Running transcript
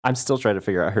I'm still trying to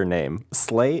figure out her name.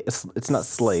 Slade? It's not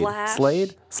Slade. Slash?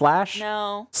 Slade? Slash?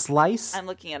 No. Slice? I'm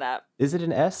looking it up. Is it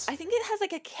an S? I think it has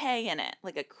like a K in it,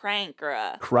 like a crank or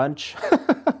a. Crunch?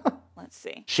 Let's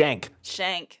see. Shank.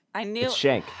 Shank. I knew. It's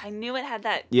Shank. I knew it had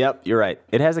that. Yep, you're right.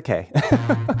 It has a K.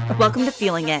 Welcome to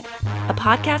Feeling It, a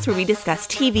podcast where we discuss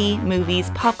TV,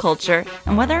 movies, pop culture,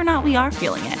 and whether or not we are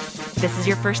feeling it. If this is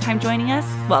your first time joining us,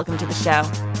 welcome to the show.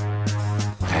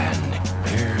 And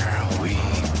here we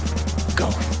go.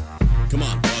 Come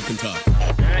on, walk and talk.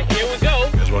 All right, here we go.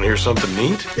 You guys want to hear something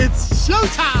neat? It's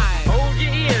showtime! Hold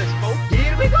your ears, folks.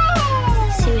 Here we go.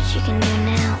 See what you can do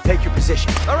now. Take your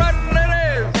position. All right,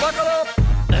 ladies, buckle up.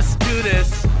 Let's do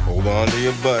this. Hold on to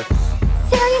your butts.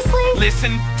 Seriously?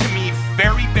 Listen to me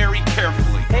very, very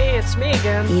carefully. Hey, it's me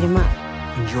again. Eat 'em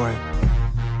up. Enjoy.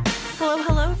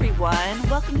 Hello, everyone.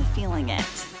 Welcome to Feeling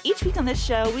It. Each week on this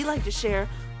show, we like to share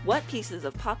what pieces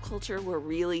of pop culture we're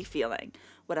really feeling.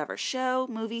 Whatever show,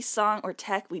 movie, song, or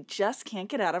tech we just can't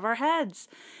get out of our heads.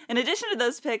 In addition to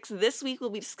those picks, this week we'll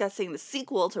be discussing the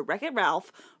sequel to Wreck-It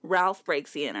Ralph, Ralph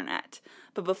Breaks the Internet.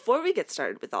 But before we get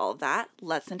started with all of that,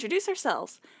 let's introduce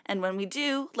ourselves. And when we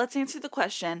do, let's answer the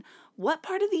question, what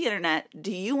part of the internet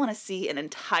do you want to see an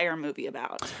entire movie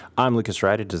about? I'm Lucas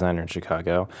Wright, a designer in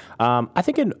Chicago. I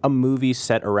think a movie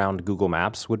set around Google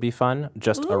Maps would be fun,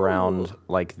 just around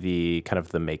like the kind of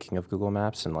the making of Google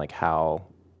Maps and like how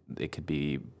it could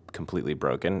be completely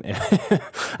broken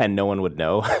and no one would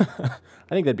know. I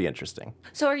think that'd be interesting.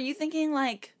 So are you thinking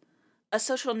like a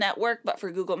social network but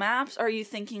for Google Maps? Or are you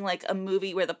thinking like a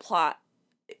movie where the plot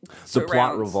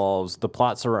The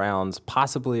plot surrounds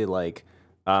possibly like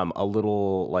a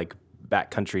little like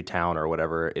backcountry town or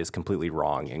whatever is completely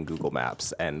wrong in Google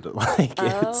Maps, and like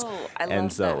I love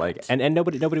and so that. like and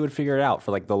nobody would figure it out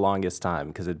for like the longest time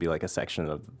because it'd be like a section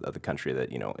of the country that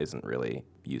isn't really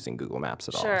using Google Maps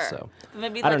at Sure. all. So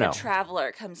Maybe I like don't a know.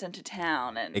 traveler comes into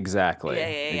town and Exactly. Yeah.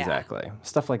 Exactly.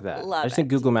 Stuff like that. Love I just think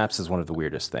it. Google Maps is one of the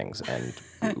weirdest things, and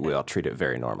we all treat it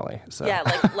very normally. So Yeah,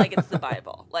 like it's the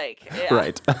Bible. Like yeah.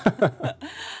 right.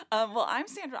 Well, I'm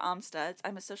Sandra Omstutz.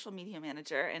 I'm a social media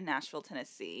manager in Nashville,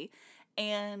 Tennessee,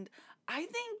 and I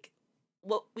think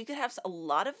we could have a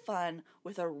lot of fun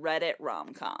with a Reddit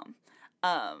rom-com.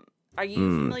 Are you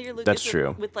familiar, Lucas, that's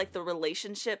true. with like the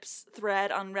relationships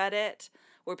thread on Reddit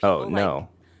where people No.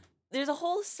 There's a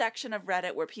whole section of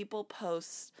Reddit where people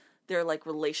post their like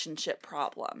relationship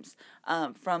problems,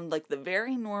 from like the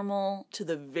very normal to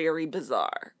the very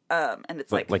bizarre. And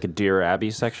it's Like a Dear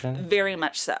Abby section. very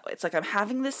much so. It's like I'm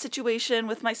having this situation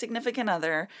with my significant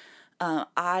other.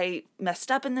 I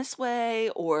messed up in this way,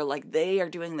 or like they are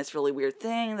doing this really weird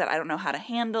thing that I don't know how to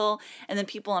handle. And then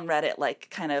people on Reddit like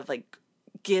kind of like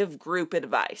give group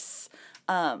advice.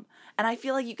 And I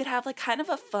feel like you could have like kind of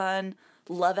a fun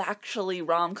Love Actually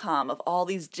rom-com of all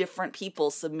these different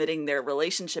people submitting their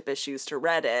relationship issues to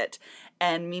Reddit.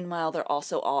 And meanwhile, they're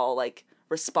also all like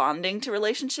responding to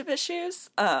relationship issues.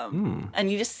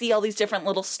 And you just see all these different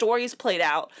little stories played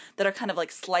out that are kind of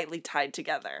like slightly tied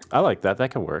together. I like that.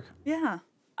 That could work. Yeah.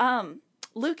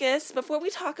 Lucas, before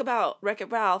we talk about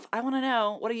Wreck-It Ralph, I want to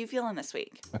know, what are you feeling this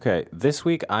week? Okay, this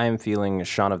week I am feeling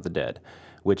Shaun of the Dead,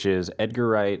 which is Edgar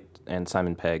Wright and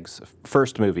Simon Pegg's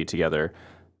first movie together.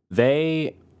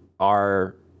 They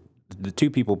are the two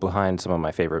people behind some of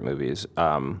my favorite movies.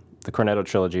 The Cornetto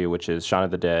trilogy, which is Shaun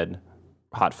of the Dead,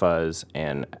 Hot Fuzz,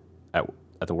 and At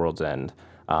the World's End,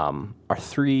 are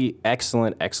three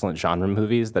excellent genre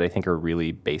movies that I think are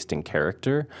really based in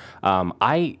character.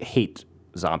 I hate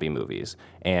zombie movies,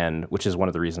 and which is one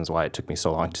of the reasons why it took me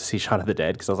so long to see Shaun of the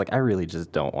Dead, because I was like, I really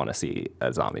just don't want to see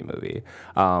a zombie movie.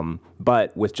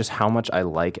 But with just how much I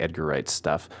like Edgar Wright's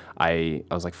stuff, I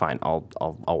was like, fine, I'll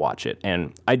watch it.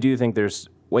 And I do think there's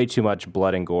way too much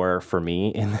blood and gore for me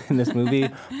in this movie,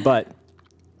 but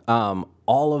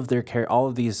all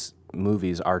of these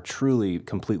movies are truly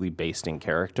completely based in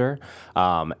character,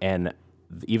 and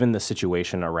even the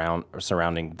situation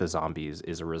surrounding the zombies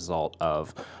is a result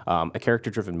of a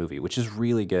character-driven movie, which is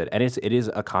really good. And it is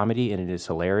a comedy and it is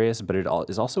hilarious, but it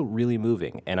is also really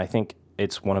moving. And I think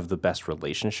it's one of the best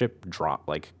relationship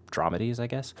dramedies, I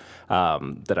guess,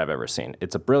 that I've ever seen.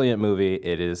 It's a brilliant movie.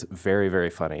 It is very, very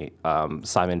funny.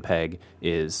 Simon Pegg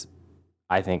is,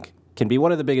 I think, can be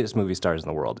one of the biggest movie stars in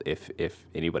the world if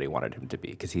anybody wanted him to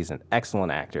be, because he's an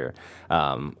excellent actor.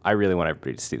 I really want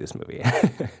everybody to see this movie.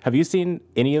 Have you seen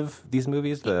any of these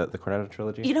movies, the Cornetto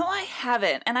trilogy? I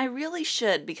haven't, and I really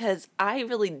should, because I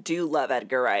really do love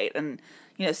Edgar Wright. And,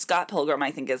 Scott Pilgrim,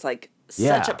 I think, is like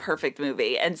such a perfect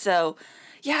movie. And so,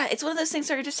 yeah, it's one of those things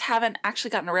where I just haven't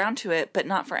actually gotten around to it, but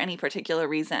not for any particular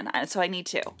reason. So I need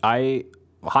to.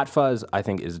 Hot Fuzz, I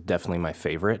think, is definitely my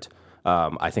favorite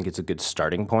I think it's a good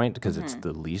starting point because it's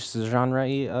the least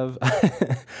genre-y of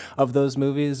of those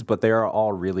movies, but they are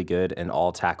all really good and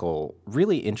all tackle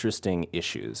really interesting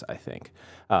issues, I think.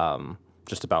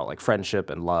 Just about like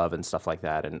friendship and love and stuff like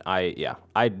that. And I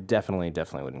definitely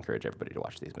would encourage everybody to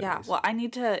watch these movies. Yeah, well, I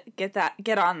need to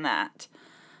get on that.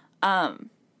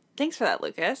 Thanks for that,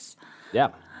 Lucas. Yeah.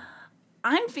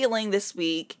 I'm feeling this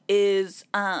week is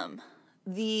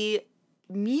the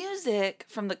music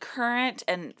from the current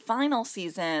and final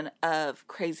season of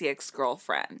Crazy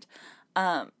Ex-Girlfriend.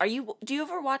 Do you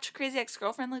ever watch Crazy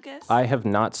Ex-Girlfriend, Lucas? I have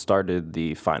not started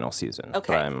the final season.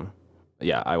 Okay.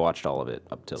 But I watched all of it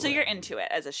up till So you're into it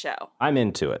as a show. I'm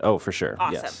into it. Oh, for sure.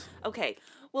 Awesome. Yes. Okay.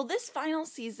 Well, this final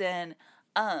season,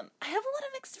 I have a lot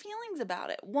of mixed feelings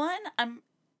about it. One, I'm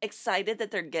excited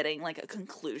that they're getting like a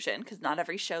conclusion because not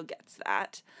every show gets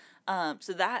that.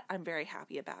 So that I'm very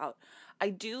happy about. I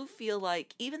do feel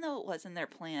like even though it wasn't their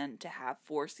plan to have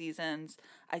 4 seasons,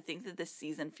 I think that this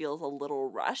season feels a little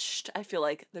rushed. I feel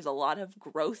like there's a lot of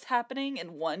growth happening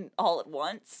in one all at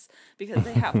once because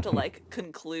they have to like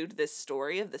conclude this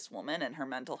story of this woman and her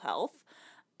mental health.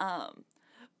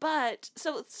 But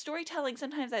so storytelling,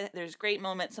 sometimes there's great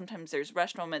moments, sometimes there's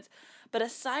rushed moments. But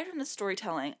aside from the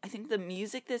storytelling, I think the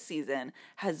music this season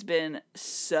has been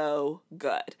so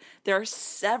good. There are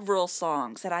several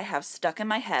songs that I have stuck in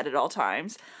my head at all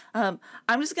times. I'm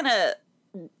just going to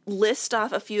list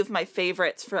off a few of my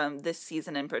favorites from this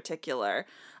season in particular.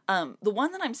 The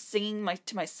one that I'm singing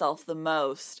to myself the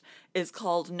most is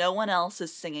called No One Else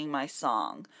Is Singing My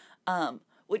Song,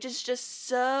 which is just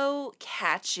so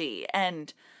catchy,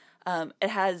 and it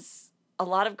has a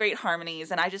lot of great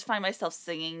harmonies, and I just find myself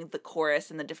singing the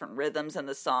chorus and the different rhythms in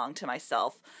the song to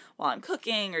myself while I'm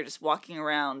cooking or just walking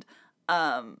around.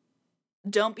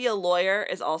 Don't Be a Lawyer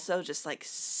is also just like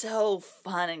so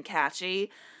fun and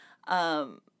catchy.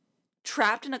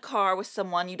 Trapped in a Car with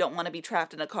Someone You Don't Want to Be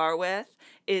Trapped in a Car With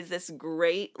is this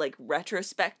great like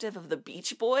retrospective of the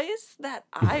Beach Boys that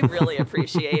I really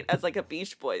appreciate as like a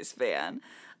Beach Boys fan.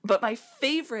 But my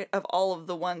favorite of all of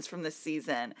the ones from this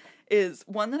season is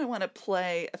one that I want to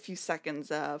play a few seconds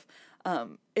of.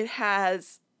 It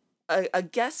has a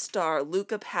guest star,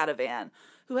 Luca Padovan,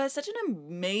 who has such an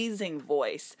amazing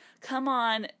voice, come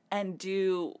on and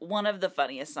do one of the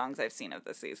funniest songs I've seen of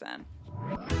this season.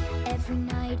 Every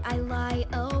night I lie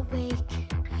awake,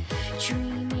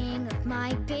 dreaming of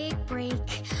my big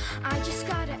break. I just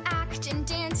gotta act and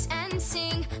dance and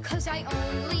sing, 'cause I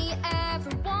only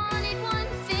ever wanted one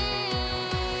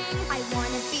thing. I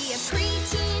wanna be a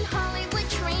preteen Hollywood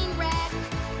train wreck,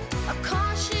 a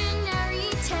cautionary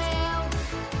tale.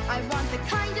 I want the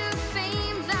kind of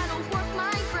fame that'll work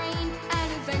my brain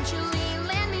and eventually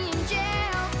land me in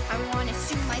jail. I wanna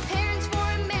sue my parents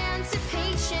for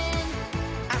emancipation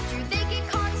after they get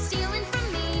caught stealing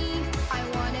from me. I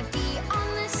wanna be on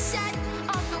the set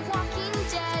of The Walking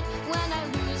Dead when I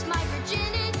lose my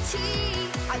virginity.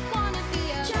 I wanna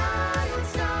be a child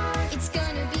star. It's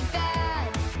gonna be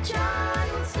bad.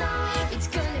 Child star. It's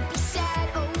gonna be sad.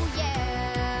 Oh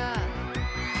yeah.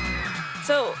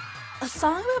 So, a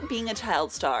song about being a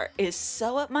child star is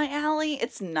so up my alley,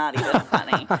 it's not even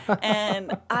funny.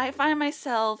 And I find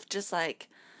myself just like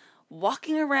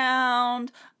walking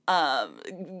around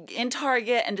in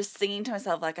Target and just singing to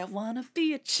myself like, I want to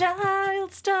be a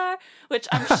child star, which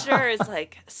I'm sure is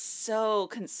like so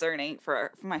concerning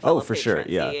for my fellow Oh, for sure.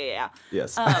 patrons. Yeah.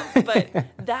 Yes. But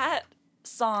that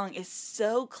song is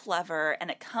so clever and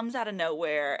it comes out of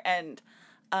nowhere, and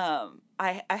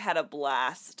I had a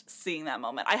blast seeing that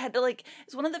moment. I had to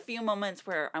it's one of the few moments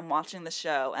where I'm watching the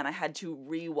show and I had to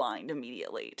rewind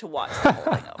immediately to watch the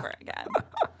whole thing over again.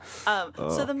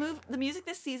 So the music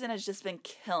this season has just been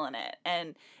killing it.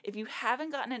 And if you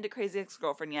haven't gotten into Crazy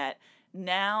Ex-Girlfriend yet,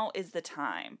 now is the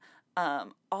time.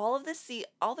 All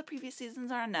the previous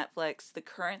seasons are on Netflix. The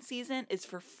current season is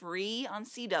for free on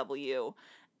CW,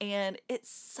 and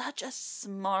it's such a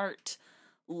smart,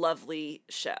 lovely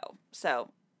show.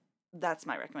 So that's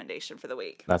my recommendation for the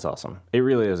week. That's awesome. It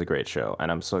really is a great show, and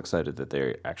I'm so excited that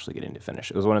they're actually getting to finish.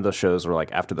 It was one of those shows where,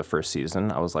 like, after the first season,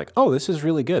 I was like, oh, this is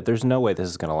really good. There's no way this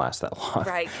is going to last that long.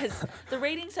 Right, because the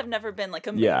ratings have never been,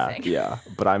 amazing. Yeah.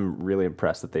 But I'm really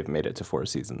impressed that they've made it to 4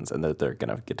 seasons and that they're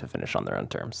going to get to finish on their own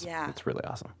terms. Yeah. It's really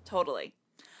awesome. Totally.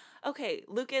 Okay,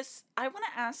 Lucas, I want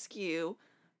to ask you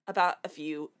about a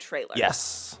few trailers.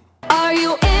 Yes. Are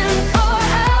you in or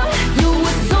out? You will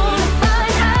soon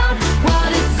find out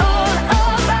what it's all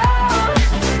about.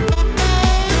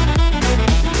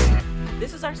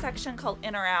 This is our section called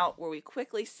In or Out, where we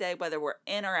quickly say whether we're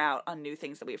in or out on new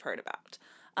things that we've heard about.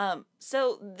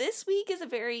 So this week is a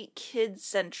very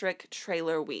kid-centric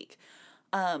trailer week.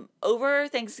 Over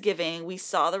Thanksgiving, we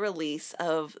saw the release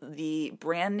of the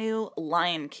brand new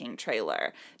Lion King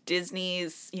trailer.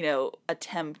 Disney's,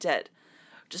 attempt at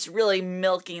just really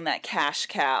milking that cash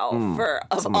cow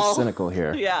Someone's cynical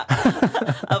here. Yeah.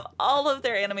 Of all of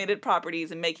their animated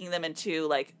properties and making them into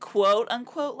like quote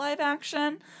unquote live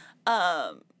action.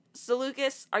 So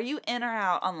Lucas, are you in or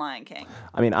out on Lion King?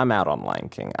 I mean, I'm out on Lion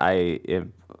King.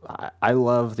 I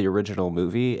love the original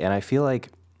movie, and I feel like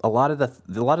a lot of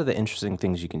the interesting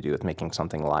things you can do with making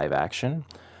something live action,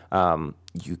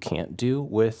 you can't do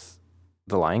with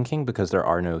the Lion King because there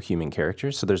are no human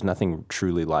characters, so there's nothing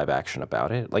truly live action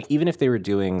about it. Like, even if they were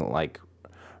doing like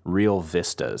real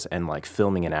vistas and like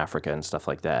filming in Africa and stuff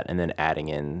like that, and then adding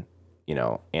in,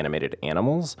 animated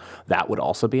animals, that would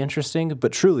also be interesting.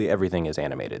 But truly, everything is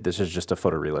animated. This is just a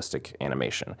photorealistic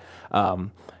animation,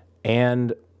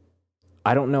 and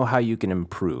I don't know how you can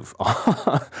improve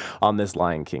on this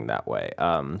Lion King that way.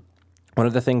 One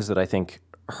of the things that I think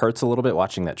hurts a little bit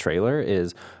watching that trailer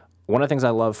is, one of the things I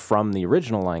love from the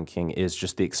original Lion King is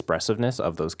just the expressiveness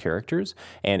of those characters.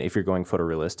 And if you're going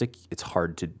photorealistic, it's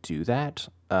hard to do that.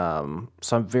 So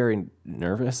I'm very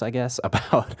nervous, I guess,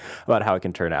 about how it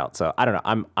can turn out. So I don't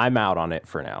know. I'm out on it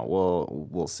for now.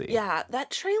 We'll see. Yeah, that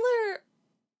trailer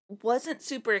wasn't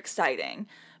super exciting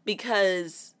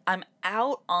because I'm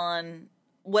out on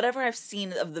whatever I've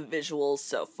seen of the visuals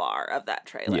so far of that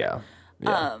trailer.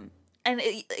 Yeah. And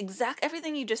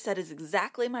everything you just said is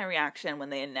exactly my reaction when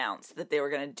they announced that they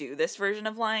were going to do this version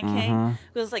of Lion King.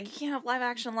 It was like, you can't have live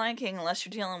action Lion King unless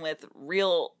you're dealing with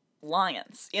real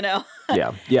lions, Yeah.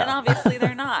 And obviously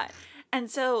they're not. And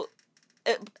so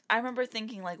I remember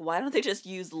thinking, like, why don't they just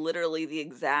use literally the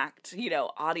exact,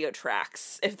 audio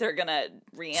tracks if they're going to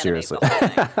reanimate Seriously. the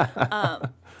whole thing?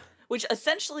 Which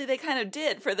essentially they kind of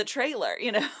did for the trailer,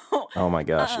 Oh my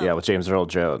gosh, yeah, with James Earl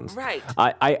Jones. Right.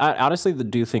 I honestly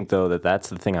do think, though, that that's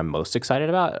the thing I'm most excited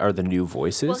about are the new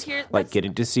voices. Well, like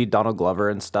getting to see Donald Glover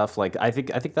and stuff. Like I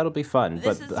think that'll be fun.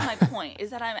 This is my point, is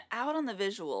that I'm out on the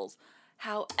visuals.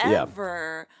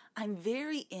 However, I'm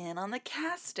very in on the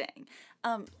casting.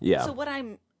 So what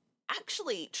I'm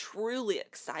actually truly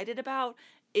excited about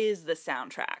is the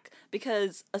soundtrack,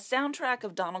 because a soundtrack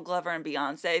of Donald Glover and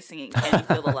Beyonce singing "Can You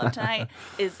Feel the Love Tonight"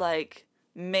 is like,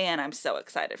 man, I'm so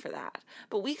excited for that.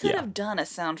 But we could have done a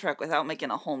soundtrack without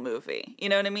making a whole movie. You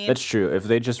know what I mean? That's true. If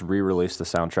they just re-released the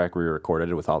soundtrack, re-recorded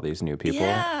it with all these new people,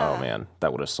 oh man,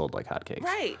 that would have sold like hotcakes.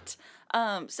 Right.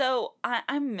 So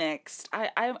I'm mixed.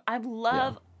 I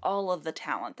love all of the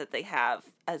talent that they have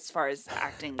as far as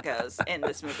acting goes in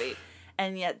this movie,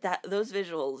 and yet those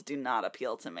visuals do not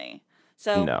appeal to me.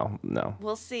 So no,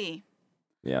 we'll see.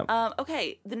 Yeah.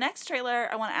 Okay, the next trailer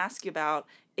I want to ask you about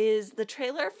is the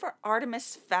trailer for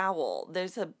Artemis Fowl.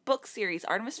 There's a book series,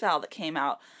 Artemis Fowl, that came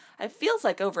out, it feels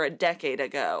like over a decade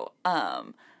ago.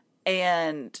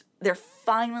 And they're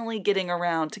finally getting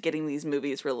around to getting these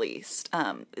movies released.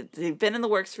 They've been in the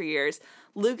works for years.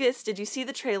 Lucas, did you see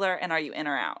the trailer, and are you in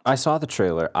or out? I saw the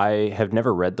trailer. I have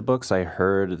never read the books. I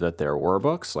heard that there were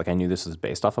books. Like, I knew this was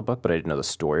based off a book, but I didn't know the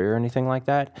story or anything like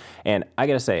that. And I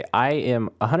gotta say, I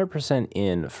am 100%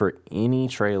 in for any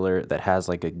trailer that has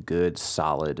like a good,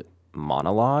 solid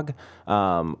monologue,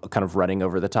 kind of running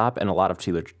over the top, and a lot of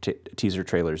teaser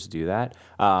trailers do that.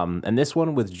 And this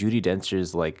one with Judi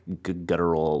Dench's like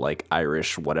guttural, like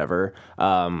Irish whatever,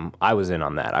 I was in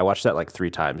on that. I watched that like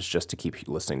 3 times just to keep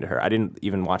listening to her. I didn't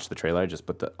even watch the trailer. I just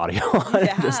put the audio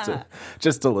on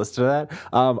just to listen to that.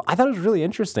 I thought it was really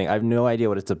interesting. I have no idea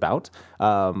what it's about,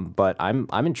 but I'm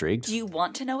intrigued. Do you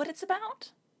want to know what it's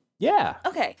about? Yeah.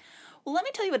 Okay. Well, let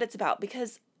me tell you what it's about,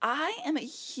 because I am a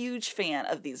huge fan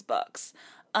of these books.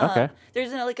 Okay.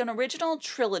 There's an original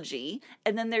trilogy,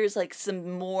 and then there's like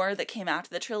some more that came after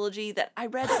the trilogy that I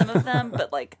read some of them,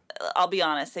 but like, I'll be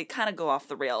honest, they kind of go off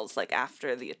the rails like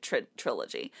after the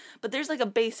trilogy. But there's like a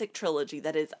basic trilogy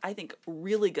that is, I think,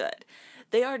 really good.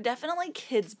 They are definitely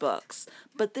kids' books,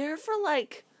 but they're for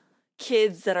like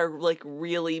kids that are like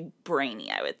really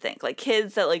brainy, I would think. Like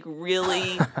kids that like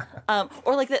really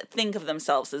or like that think of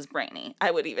themselves as brainy,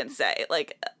 I would even say,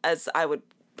 like, as I would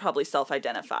probably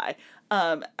self-identify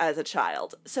as a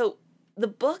child. So the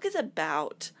book is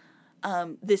about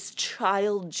this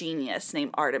child genius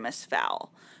named Artemis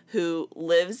Fowl, who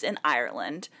lives in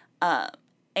Ireland,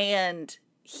 and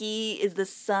he is the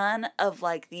son of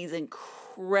like this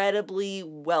incredibly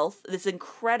wealthy,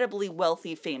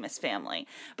 famous family.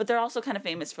 But they're also kind of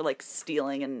famous for like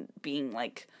stealing and being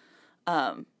like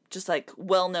just like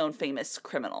well-known famous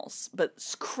criminals, but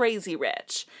crazy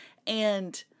rich.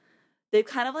 And they've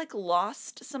kind of like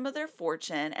lost some of their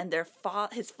fortune, and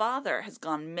his father has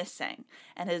gone missing,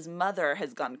 and his mother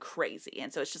has gone crazy.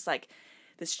 And so it's just like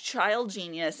this child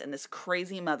genius and this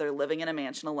crazy mother living in a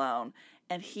mansion alone.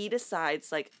 And he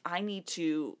decides, like, I need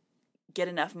to get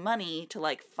enough money to,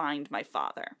 like, find my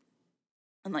father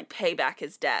and, like, pay back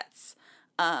his debts.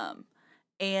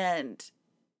 And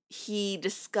he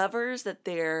discovers that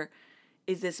there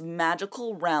is this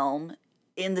magical realm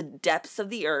in the depths of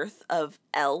the earth of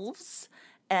elves,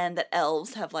 and that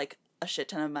elves have, like, a shit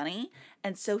ton of money.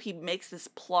 And so he makes this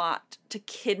plot to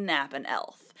kidnap an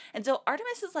elf. And so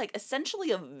Artemis is, like,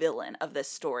 essentially a villain of this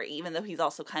story, even though he's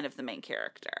also kind of the main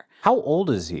character. How old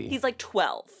is he? He's, like,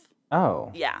 12.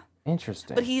 Oh. Yeah.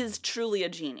 Interesting. But he is truly a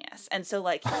genius. And so,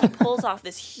 like, he pulls off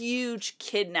this huge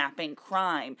kidnapping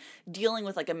crime, dealing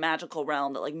with, like, a magical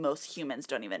realm that, like, most humans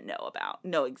don't even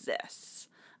know exists.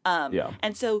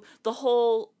 And so the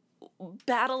whole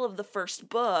battle of the first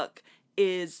book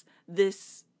is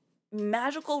this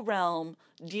magical realm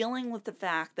dealing with the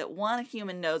fact that one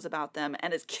human knows about them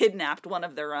and has kidnapped one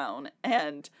of their own,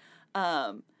 and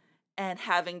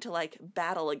having to, like,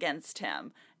 battle against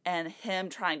him, and him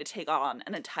trying to take on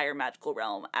an entire magical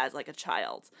realm as, like, a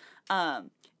child.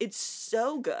 It's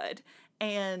so good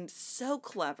and so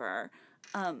clever.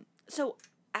 So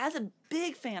as a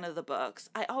big fan of the books,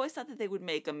 I always thought that they would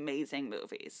make amazing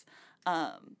movies.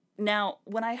 Now,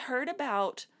 when I heard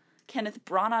about Kenneth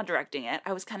Branagh directing it,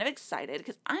 I was kind of excited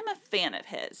because I'm a fan of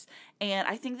his, and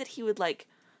I think that he would, like,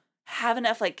 have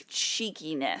enough, like,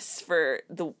 cheekiness for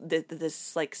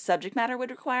this, like, subject matter would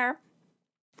require.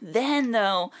 Then,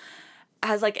 though,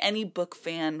 as, like, any book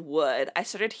fan would, I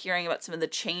started hearing about some of the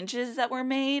changes that were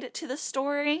made to the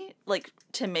story, like,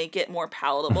 to make it more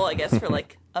palatable, I guess, for,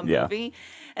 like, a movie.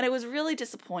 And it was really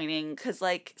disappointing because,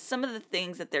 like, some of the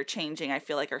things that they're changing I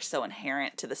feel like are so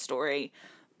inherent to the story.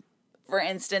 For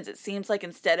instance, it seems like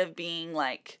instead of being,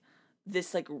 like,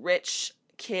 this, like, rich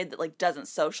kid that, like, doesn't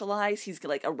socialize, he's,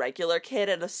 like, a regular kid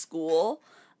at a school,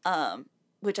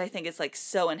 which I think is, like,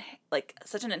 such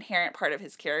an inherent part of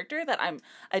his character that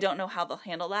I don't know how they'll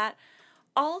handle that.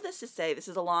 All of this to say, this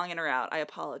is a long in or out, I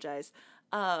apologize.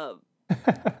 I'm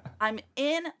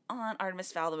in on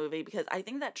Artemis Fowl the movie because I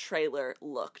think that trailer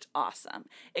looked awesome.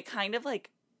 It kind of, like,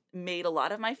 made a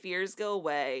lot of my fears go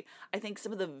away. I think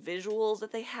some of the visuals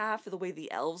that they have for the way the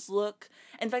elves look.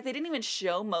 In fact, they didn't even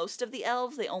show most of the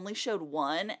elves. They only showed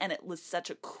one, and it was such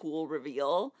a cool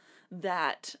reveal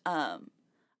that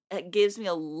it gives me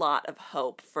a lot of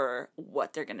hope for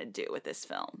what they're going to do with this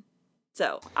film.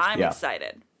 So I'm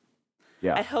excited.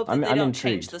 Yeah. I hope that they don't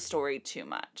change the story too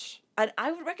much.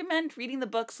 I would recommend reading the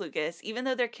books, Lucas. Even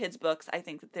though they're kids' books, I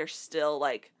think that they're still,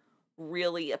 like,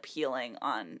 really appealing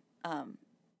on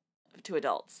to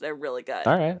adults. They're really good.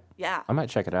 All right. Yeah. I might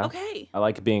check it out. Okay. I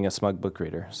like being a smug book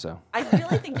reader, so. I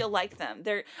really think you'll like them.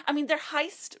 They're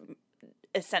heist,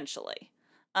 essentially.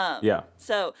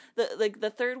 So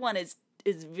the third one is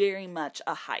very much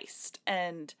a heist,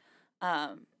 and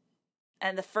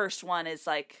the first one is,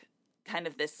 like, kind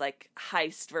of this, like,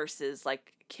 heist versus,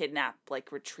 like, kidnap,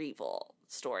 like, retrieval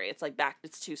story. It's like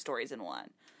it's two stories in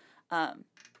one.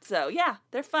 So yeah,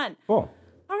 they're fun. Cool.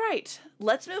 All right,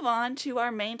 let's move on to our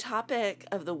main topic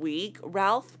of the week.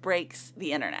 Ralph breaks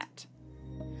the internet.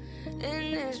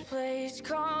 In this place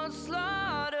called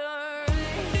Slaughter.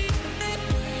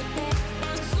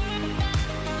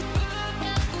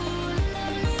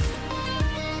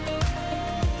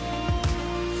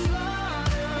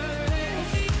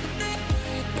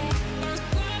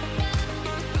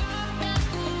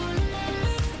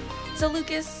 So,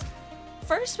 Lucas,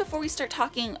 first, before we start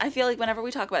talking, I feel like whenever we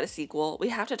talk about a sequel, we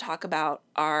have to talk about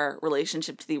our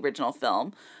relationship to the original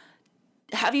film.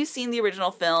 Have you seen the original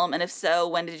film? And if so,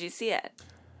 when did you see it?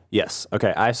 Yes.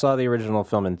 Okay. I saw the original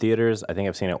film in theaters. I think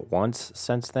I've seen it once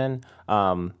since then.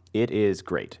 It is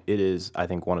great. It is, I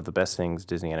think, one of the best things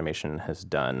Disney Animation has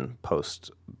done post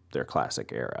their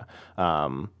classic era.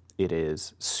 It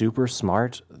is super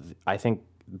smart. I think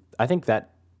that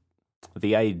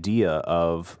the idea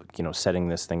of, setting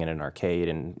this thing in an arcade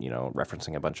and,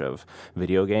 referencing a bunch of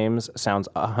video games sounds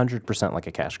 100% like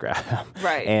a cash grab.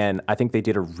 Right. And I think they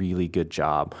did a really good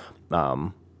job.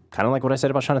 Kind of like what I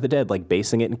said about Shaun of the Dead, like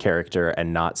basing it in character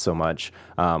and not so much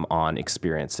on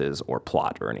experiences or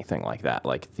plot or anything like that.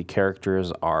 Like, the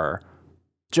characters are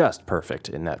just perfect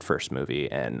in that first movie,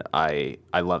 and I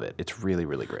love it. It's really,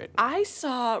 really great. I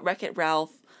saw Wreck-It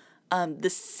Ralph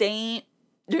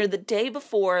the day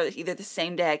before, either the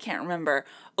same day, I can't remember,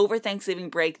 over Thanksgiving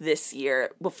break this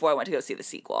year before I went to go see the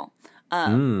sequel.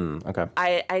 Okay.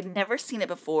 I'd never seen it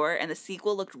before, and the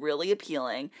sequel looked really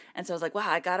appealing, and so I was like, wow,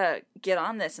 I gotta get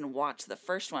on this and watch the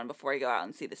first one before I go out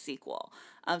and see the sequel.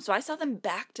 So I saw them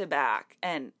back to back,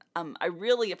 and I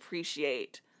really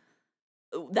appreciate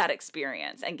that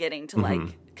experience and getting to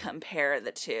like compare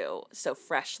the two so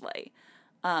freshly.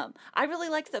 I really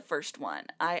liked the first one.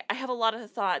 I have a lot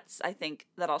of thoughts, I think,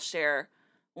 that I'll share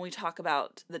when we talk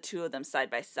about the two of them side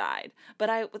by side. But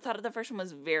I thought the first one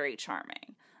was very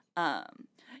charming.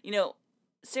 You know,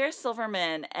 Sarah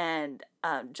Silverman and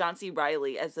John C.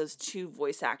 Reilly as those two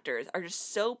voice actors are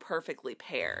just so perfectly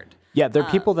paired. Yeah, they're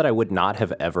people that I would not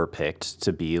have ever picked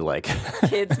to be like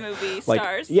kids movie like,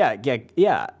 stars.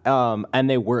 Yeah. And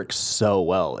they work so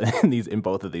well in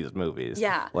both of these movies.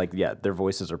 Yeah. Like, yeah, their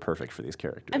voices are perfect for these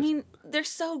characters. I mean, they're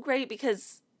so great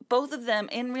because both of them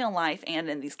in real life and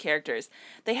in these characters,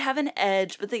 they have an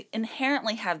edge, but they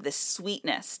inherently have this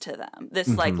sweetness to them, this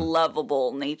like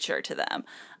lovable nature to them.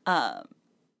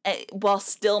 While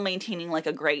still maintaining like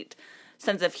a great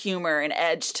sense of humor and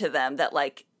edge to them that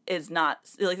like is not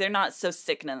like they're not so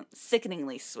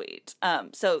sickeningly sweet.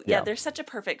 So they're such a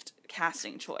perfect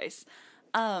casting choice.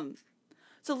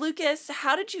 So Lucas,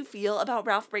 how did you feel about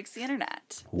Ralph Breaks the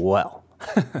Internet? Well,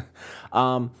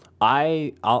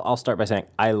 I'll start by saying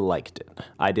I liked it.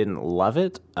 I didn't love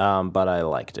it, but I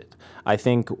liked it. I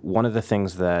think one of the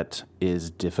things that is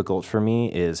difficult for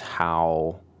me is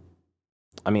how.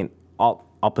 I mean,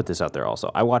 I'll put this out there also.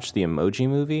 I watched the Emoji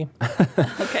Movie.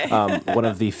 Okay. One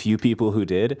of the few people who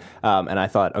did. And I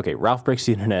thought, okay, Ralph Breaks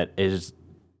the Internet is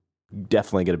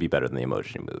definitely going to be better than the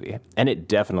Emoji Movie. And it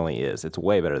definitely is. It's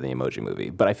way better than the Emoji Movie.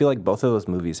 But I feel like both of those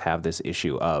movies have this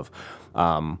issue of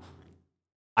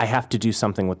I have to do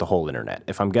something with the whole internet.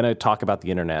 If I'm going to talk about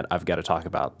the internet, I've got to talk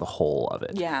about the whole of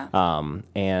it. Yeah.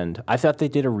 And I thought they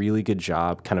did a really good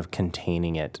job kind of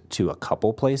containing it to a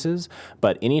couple places.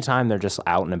 But anytime they're just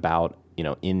out and about, you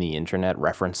know, in the internet,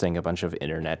 referencing a bunch of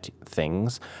internet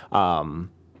things,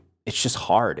 it's just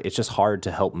hard. It's just hard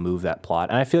to help move that plot.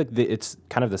 And I feel like it's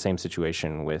kind of the same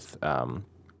situation with the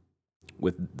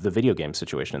video game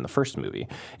situation in the first movie,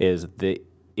 is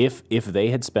if they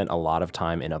had spent a lot of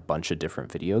time in a bunch of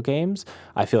different video games,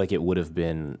 I feel like it would have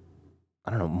been, I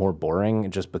don't know, more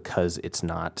boring just because it's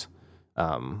not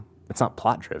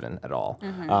plot driven at all.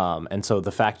 And so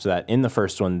the fact that in the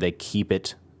first one they keep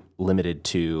it limited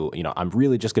to, you know, I'm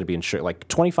really just going to be in like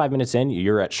 25 minutes in,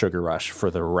 you're at Sugar Rush for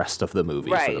the rest of the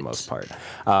movie for the most part.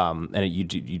 And you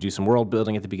do some world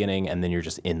building at the beginning, and then you're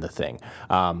just in the thing.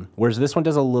 Whereas this one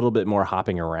does a little bit more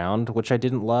hopping around, which I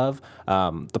didn't love.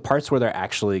 The parts where they're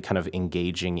actually kind of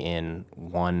engaging in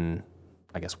one,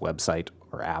 I guess, website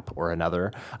or app or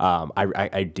another,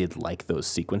 I did like those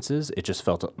sequences. It just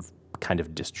felt kind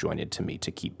of disjointed to me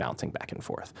to keep bouncing back and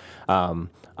forth.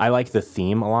 I like the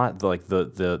theme a lot,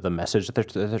 the message that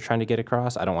they're trying to get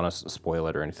across. I don't want to spoil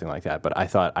it or anything like that, but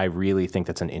I really think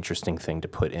that's an interesting thing to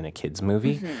put in a kids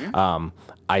movie.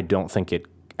 I don't think it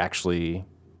actually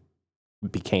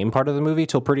became part of the movie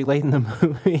till pretty late in the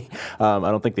movie. I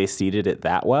don't think they seeded it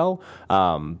that well,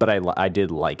 but I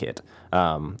did like it.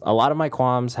 A lot of my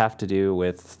qualms have to do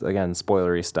with, again,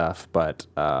 spoilery stuff, but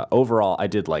overall, I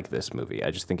did like this movie. I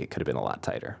just think it could have been a lot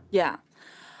tighter. Yeah.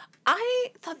 I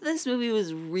thought this movie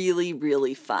was really,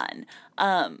 really fun.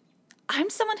 I'm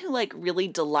someone who, like, really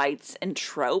delights in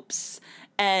tropes,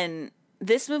 and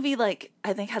this movie, like,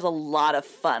 I think has a lot of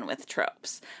fun with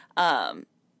tropes.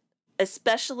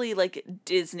 Especially, like,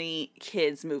 Disney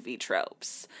kids movie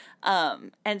tropes.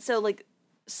 And so, like,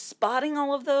 spotting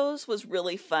all of those was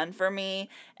really fun for me,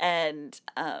 and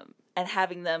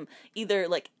having them either,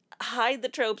 like, hide the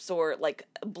tropes or, like,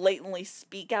 blatantly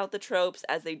speak out the tropes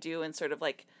as they do in sort of,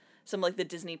 like, some, like, the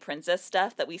Disney princess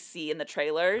stuff that we see in the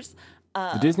trailers.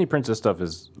 The Disney princess stuff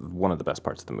is one of the best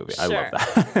parts of the movie. Sure. I love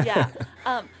that.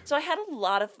 Yeah. So I had a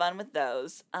lot of fun with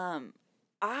those.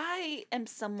 I am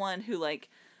someone who, like,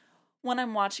 when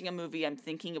I'm watching a movie, I'm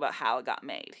thinking about how it got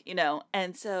made, you know?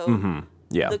 And so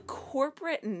the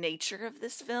corporate nature of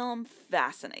this film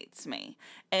fascinates me.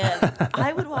 And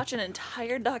I would watch an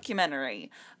entire documentary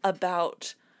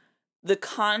about the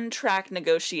contract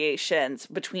negotiations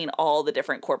between all the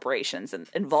different corporations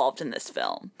involved in this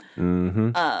film.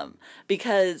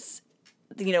 Because,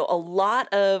 you know, a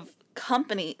lot of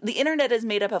the internet is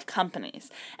made up of companies.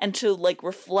 And to, like,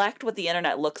 reflect what the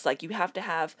internet looks like, you have to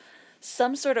have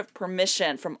some sort of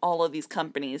permission from all of these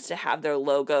companies to have their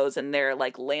logos and their,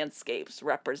 like, landscapes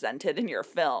represented in your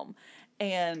film.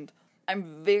 And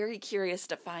I'm very curious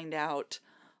to find out,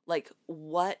 like,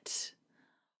 what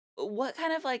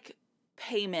kind of, like,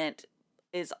 payment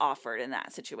is offered in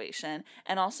that situation,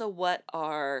 and also what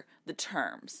are the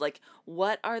terms, like,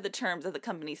 what are the terms that the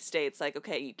company states, like,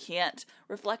 okay, you can't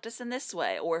reflect us in this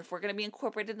way, or if we're going to be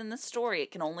incorporated in the story,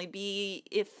 it can only be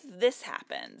if this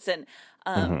happens. And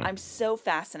I'm so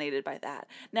fascinated by that.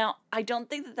 Now, I don't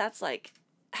think that that's, like,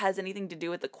 has anything to do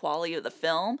with the quality of the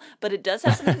film, but it does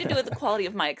have something to do with the quality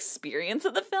of my experience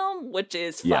of the film, which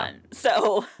is fun.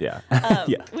 So,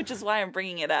 which is why I'm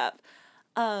bringing it up.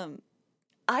 I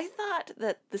thought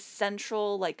that the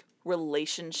central like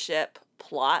relationship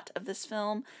plot of this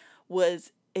film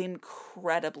was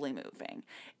incredibly moving.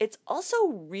 It's also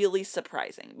really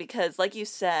surprising because, like you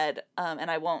said,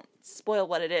 and I won't spoil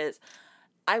what it is,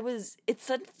 it's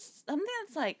something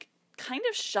that's like kind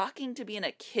of shocking to be in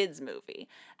a kid's movie.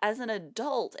 As an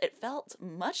adult, it felt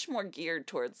much more geared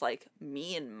towards like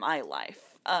me and my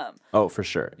life. Oh, for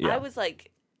sure. Yeah. I was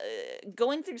like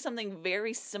going through something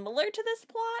very similar to this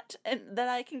plot, and that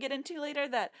I can get into later,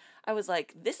 that I was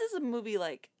like, this is a movie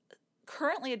like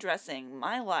currently addressing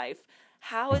my life.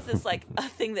 How is this like a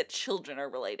thing that children are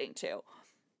relating to?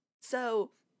 So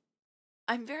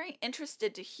I'm very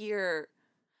interested to hear.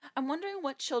 I'm wondering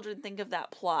what children think of that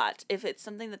plot, if it's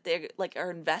something that they like are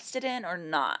invested in or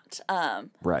not.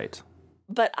 Right.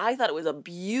 But I thought it was a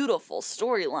beautiful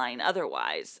storyline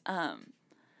otherwise.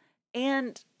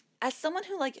 And as someone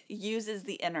who like uses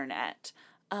the internet,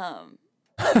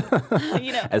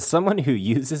 As someone who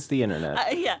uses the internet.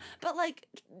 But like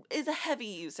is a heavy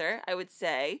user, I would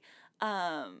say.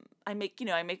 I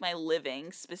make my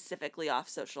living specifically off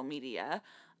social media.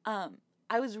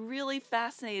 I was really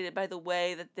fascinated by the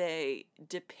way that they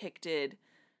depicted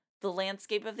the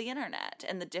landscape of the internet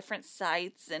and the different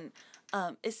sites, and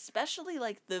especially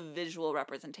like the visual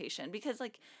representation, because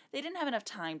like they didn't have enough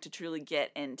time to truly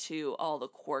get into all the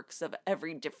quirks of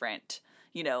every different,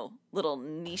 little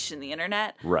niche in the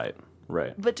internet. Right.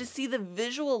 But to see the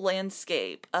visual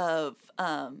landscape of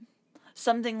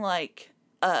something like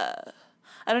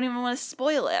I don't even want to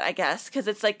spoil it, I guess, because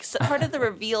it's like part of the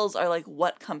reveals are like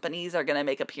what companies are going to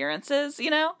make appearances,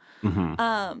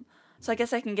 Mm-hmm. So I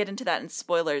guess I can get into that in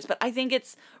spoilers, but I think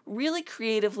it's really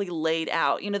creatively laid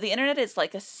out. The internet is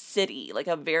like a city, like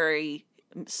a very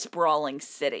sprawling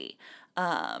city,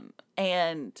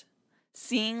 and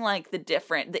seeing like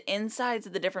the insides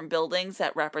of the different buildings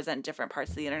that represent different parts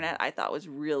of the internet, I thought was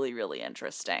really, really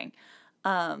interesting.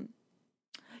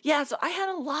 So I had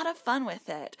a lot of fun with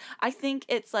it. I think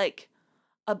it's like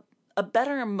a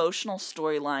better emotional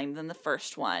storyline than the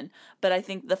first one, but I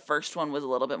think the first one was a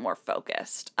little bit more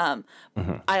focused.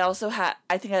 Mm-hmm.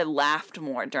 I think I laughed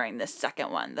more during this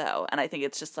second one though, and I think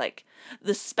it's just like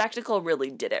the spectacle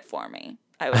really did it for me,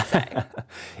 I would say.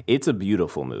 It's a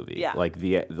beautiful movie. Yeah.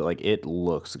 It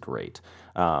looks great.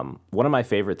 One of my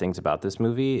favorite things about this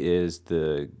movie is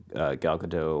the Gal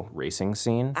Gadot racing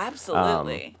scene.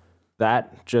 Absolutely.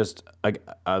 That just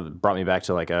brought me back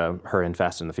to like her in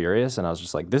Fast and the Furious, and I was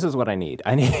just like, "This is what I need.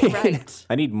 I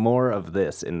need more of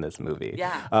this in this movie."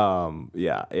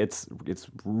 Yeah. It's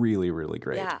really, really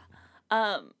great. Yeah.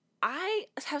 I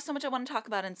have so much I want to talk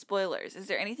about in spoilers. Is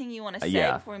there anything you want to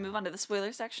say before we move on to the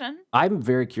spoiler section? I'm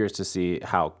very curious to see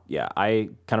how. Yeah, I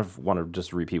kind of want to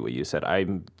just repeat what you said.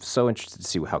 I'm so interested to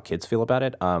see how kids feel about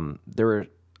it.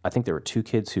 I think there were 2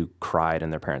 kids who cried,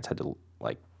 and their parents had to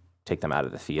like take them out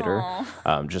of the theater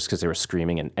just because they were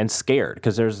screaming and scared,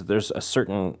 because there's a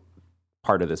certain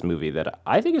part of this movie that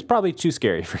I think is probably too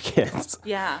scary for kids.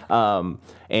 Yeah.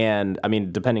 And I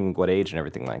mean, depending what age and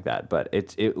everything like that, but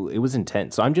it was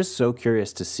intense. So I'm just so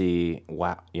curious to see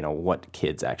what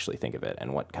kids actually think of it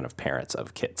and what kind of parents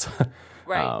of kids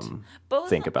Both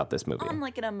think about this movie. On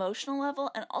like an emotional level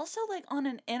and also like on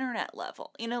an internet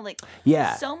level.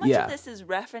 Yeah, so much of this is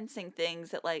referencing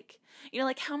things that like,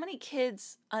 like how many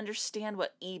kids understand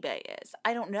what eBay is?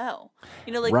 I don't know.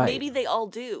 Right. Maybe they all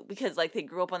do because like they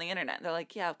grew up on the internet. They're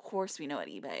like, yeah, of course we know what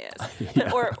eBay is.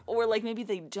 But, or like maybe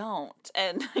they don't.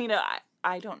 And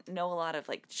I don't know a lot of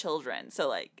like children, so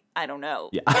like I don't know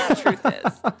what the truth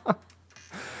is.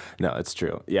 No, it's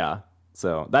true. Yeah.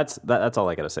 So that's all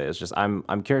I gotta say. It's just I'm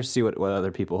curious to see what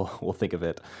other people will think of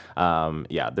it.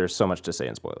 There's so much to say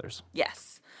in spoilers.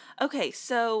 Yes. Okay,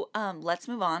 so let's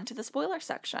move on to the spoiler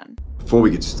section. Before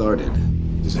we get started,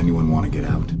 does anyone want to get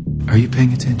out? Are you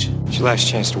paying attention? It's your last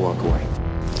chance to walk away.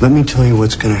 Let me tell you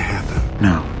what's gonna happen.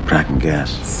 No, cracking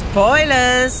gas.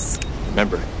 Spoilers!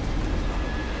 Remember,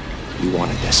 you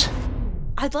wanted this.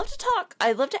 I'd love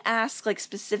to ask like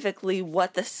specifically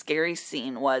what the scary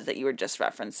scene was that you were just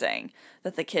referencing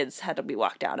that the kids had to be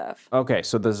walked out of. Okay,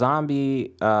 so the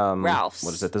zombie Ralphs.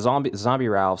 What is it? The zombie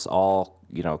Ralphs all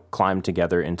climb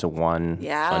together into one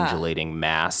Yeah. undulating,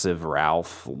 massive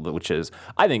Ralph, which is,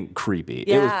 I think, creepy.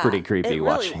 It was Yeah, pretty creepy it really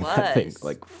watching that thing was.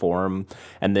 like form,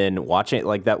 and then watching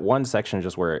like that one section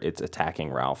just where it's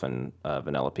attacking Ralph and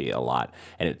Vanellope a lot,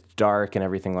 and it's dark and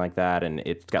everything like that, and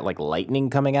it's got like lightning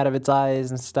coming out of its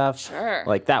eyes and stuff. Sure.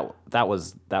 Like that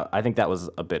was I think that was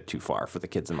a bit too far for the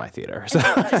kids in my theater. So.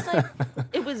 Just like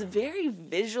it was very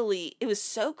visually, it was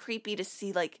so creepy to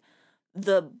see like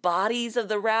the bodies of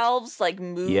the Ralphs like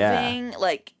moving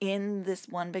like in this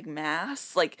one big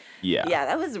mass. Like Yeah.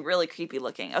 that was really creepy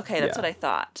looking. Okay, that's Yeah. what I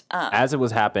thought. As it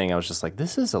was happening, I was just like,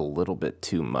 this is a little bit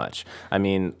too much. I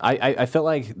mean, I felt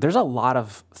like there's a lot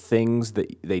of things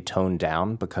that they toned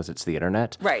down because it's the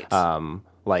internet. Right.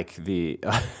 Like the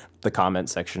the comment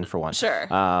section for one. Sure.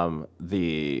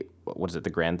 The what is it? The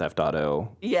Grand Theft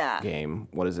Auto Yeah. game.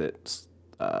 What is it?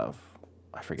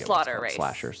 I forget. Slaughter what it's Race.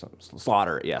 called.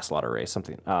 Slasher. Slaughter Race.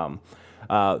 Something.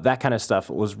 That kind of stuff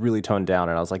was really toned down,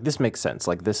 and I was like, this makes sense.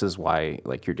 Like, this is why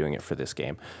like you're doing it for this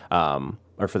game,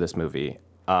 or for this movie.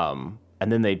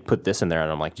 And then they put this in there,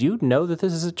 and I'm like, do you know that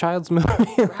this is a child's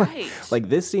movie? Right. Like,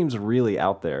 this seems really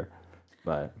out there,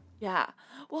 but. Yeah.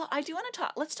 Well, I do want to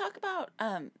talk. Let's talk about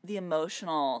the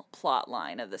emotional plot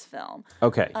line of this film.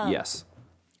 Okay. Yes.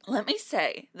 Let me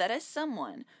say that as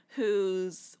someone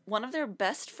who's one of their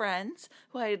best friends,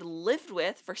 who I had lived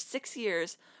with for 6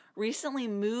 years, recently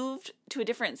moved to a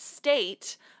different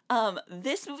state,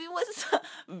 this movie was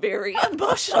very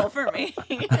emotional for me.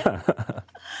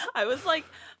 I was like,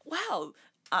 wow,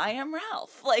 I am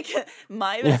Ralph. Like,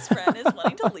 my best friend is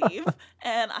wanting to leave,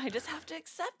 and I just have to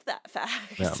accept that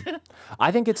fact. Yeah.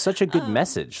 I think it's such a good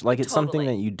message. Like, it's something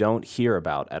totally. that you don't hear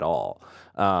about at all.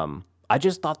 I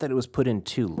just thought that it was put in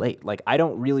too late. Like, I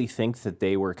don't really think that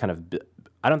they were kind of.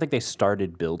 I don't think they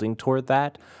started building toward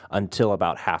that until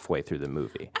about halfway through the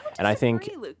movie. I think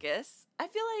Lucas. I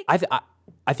feel like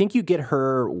I think you get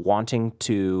her wanting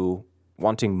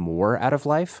more out of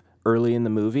life early in the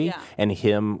movie, and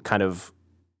him kind of,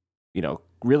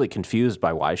 really confused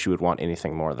by why she would want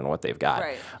anything more than what they've got.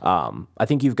 Right. I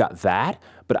think you've got that,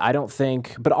 but I don't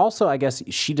think. But also, I guess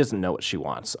she doesn't know what she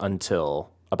wants until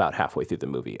about halfway through the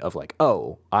movie. Of like,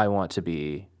 oh, I want to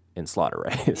be in Slaughter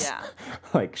Race. Yeah.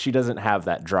 Like, she doesn't have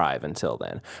that drive until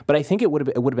then. But I think it would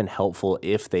have been helpful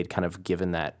if they'd kind of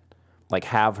given that, like,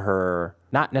 have her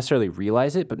not necessarily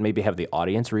realize it, but maybe have the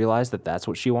audience realize that that's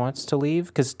what she wants to leave.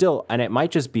 Because still, and it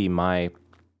might just be my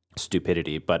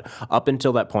stupidity, but up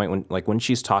until that point, when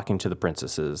she's talking to the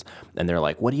princesses and they're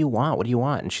like, what do you want? What do you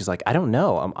want? And she's like, I don't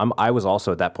know. I was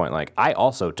also at that point like, I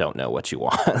also don't know what you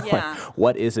want. Yeah. Like,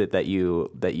 what is it that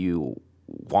you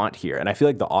want here? And I feel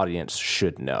like the audience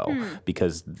should know,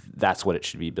 because that's what it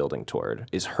should be building toward,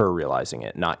 is her realizing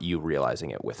it, not you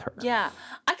realizing it with her. Yeah.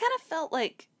 I kind of felt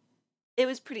like it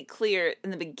was pretty clear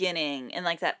in the beginning, in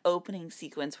like that opening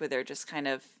sequence where they're just kind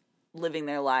of living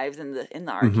their lives in the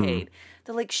arcade,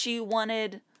 that like she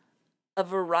wanted a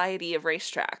variety of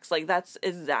racetracks. Like, that's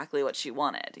exactly what she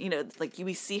wanted. Like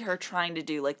we see her trying to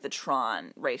do like the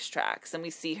Tron racetracks, and we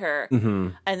see her,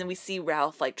 and then we see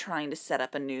Ralph like trying to set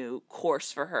up a new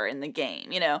course for her in the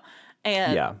game,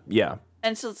 and Yeah.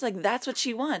 and so it's like, that's what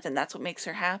she wants, and that's what makes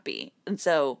her happy. And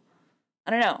so,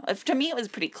 I don't know. To me, it was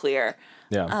pretty clear.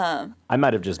 Yeah. I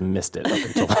might have just missed it up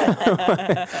until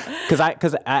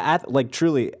because I like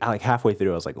truly like halfway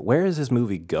through I was like, where is this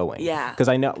movie going? Yeah. Because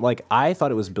I know, like, I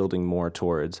thought it was building more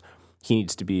towards he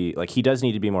does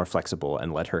need to be more flexible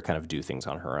and let her kind of do things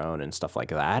on her own and stuff like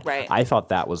that. Right. I thought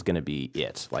that was going to be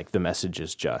it. Like, the message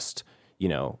is just,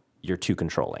 you're too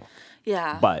controlling.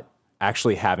 Yeah. But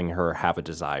actually having her have a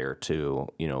desire to,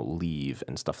 leave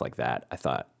and stuff like that, I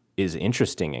thought is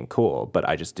interesting and cool, but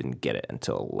I just didn't get it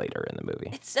until later in the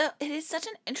movie. It is such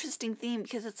an interesting theme,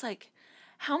 because it's like,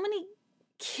 how many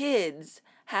kids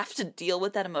have to deal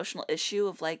with that emotional issue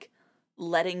of like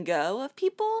letting go of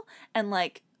people and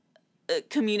like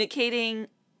communicating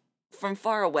from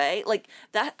far away, like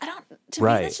that. To me,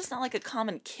 that's just not like a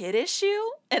common kid issue,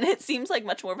 and it seems like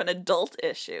much more of an adult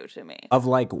issue to me. Of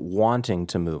like wanting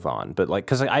to move on, but like,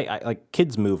 because I like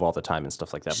kids move all the time and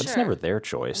stuff like that, but it's Sure. never their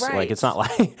choice. Right. Like, it's not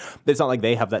like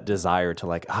they have that desire to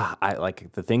like, I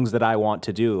like the things that I want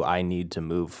to do, I need to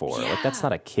move for. Like, that's Yeah.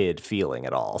 not a kid feeling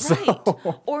at all. So.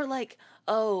 Right. Or like,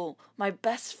 oh, my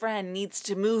best friend needs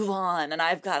to move on and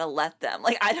I've got to let them.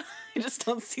 Like, I just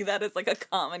don't see that as like a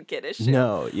common kid issue.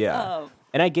 No, yeah.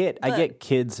 And I get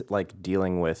kids like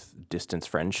dealing with distance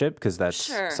friendship, because that's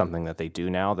Sure. something that they do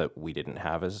now that we didn't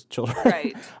have as children.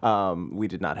 Right. We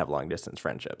did not have long distance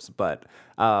friendships, but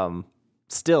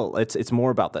still, it's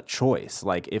more about the choice.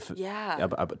 Like if Yeah.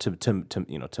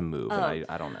 to move. And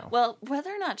I don't know. Well, whether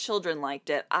or not children liked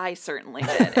it, I certainly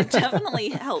did. It definitely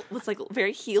helped. Was like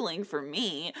very healing for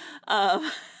me.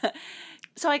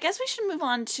 So I guess we should move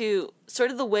on to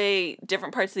sort of the way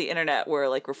different parts of the internet were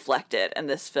like reflected in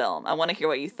this film. I want to hear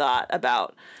what you thought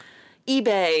about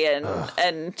eBay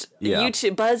and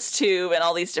YouTube, BuzzTube, and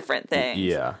all these different things.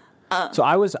 Yeah. So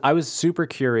I was super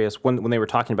curious when they were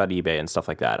talking about eBay and stuff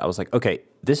like that. I was like, okay,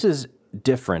 this is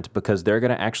different because they're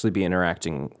going to actually be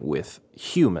interacting with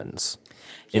humans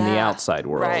in the outside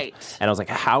world. Right. And I was like,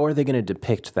 how are they going to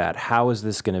depict that? How is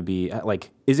this going to be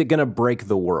like, is it going to break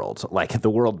the world? Like the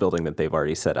world building that they've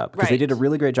already set up. Because they did a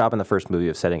really great job in the first movie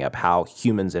of setting up how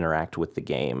humans interact with the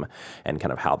game and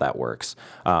kind of how that works.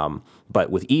 But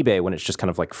with eBay, when it's just kind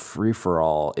of like free for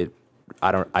all,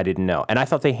 I didn't know. And I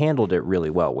thought they handled it really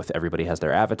well with everybody has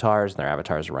their avatars and their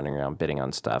avatars are running around bidding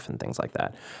on stuff and things like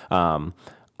that.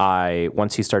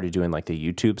 Once he started doing like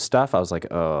the YouTube stuff, I was like,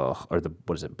 oh, or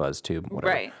what is it, BuzzTube,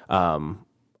 whatever. Right.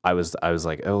 I was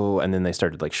like, oh, and then they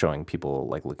started like showing people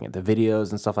like looking at the videos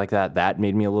and stuff like that. That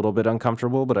made me a little bit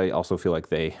uncomfortable, but I also feel like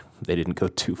they didn't go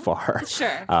too far.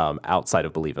 Sure. Outside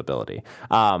of believability.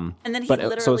 And then he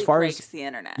literally breaks the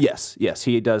internet. Yes,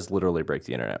 he does literally break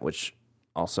the internet, which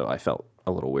also I felt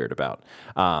a little weird about.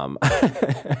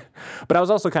 But I was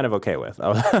also kind of okay with. I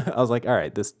was like, all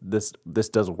right, this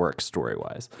does work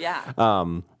story-wise. Yeah.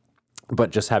 But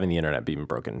just having the internet being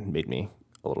broken made me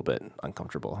a little bit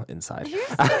uncomfortable inside. Here's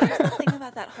the thing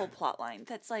about that whole plot line.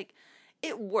 That's like,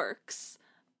 it works.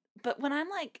 But when I'm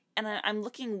like, and I'm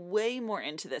looking way more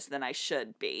into this than I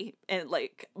should be, and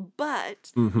like,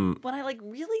 but when I like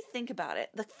really think about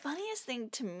it, the funniest thing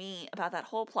to me about that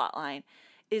whole plot line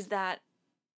is that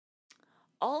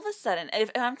all of a sudden,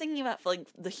 and I'm thinking about like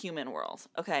the human world,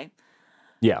 okay?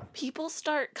 Yeah. People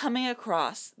start coming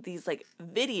across these like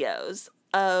videos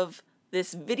of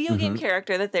this video game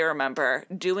character that they remember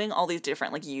doing all these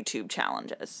different like YouTube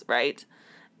challenges, right?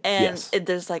 And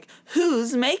there's like,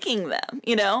 who's making them,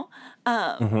 you know?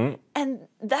 And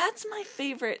that's my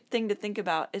favorite thing to think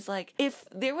about is like, if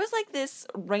there was like this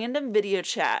random video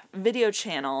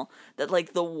channel that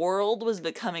like the world was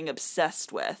becoming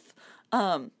obsessed with,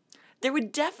 there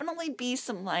would definitely be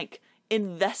some like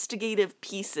investigative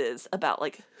pieces about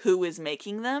like who is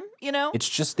making them, you know? It's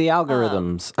just the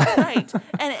algorithms. Right.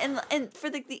 And for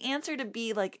the answer to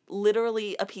be like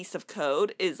literally a piece of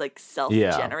code is like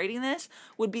self-generating this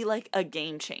would be like a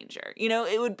game changer. You know,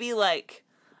 it would be like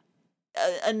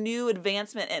a new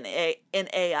advancement in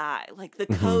AI. Like the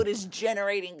code is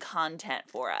generating content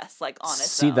for us like on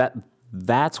its own.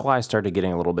 That's why I started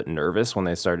getting a little bit nervous when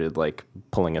they started like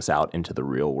pulling us out into the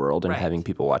real world and having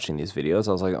people watching these videos.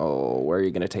 I was like, oh, where are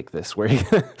you going to take this? Where are you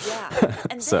going to... Yeah.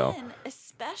 And then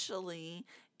especially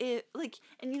if like,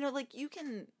 and you know, like you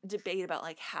can debate about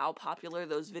like how popular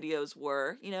those videos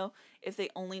were, you know, if they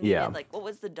only needed like, what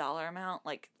was the dollar amount?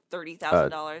 Like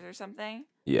 $30,000 or something?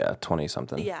 Yeah, 20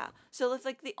 something. Yeah. So if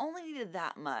like they only needed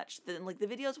that much, then like the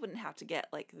videos wouldn't have to get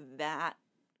like that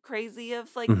crazy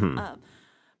of like,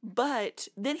 but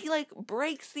then he like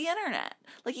breaks the internet.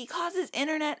 Like he causes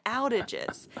internet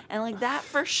outages. And like that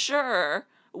for sure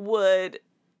would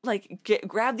like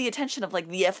grab the attention of like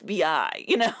the FBI,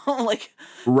 you know? Like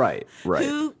Right.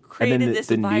 Who created this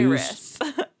virus?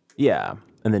 Yeah.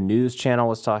 And the news channel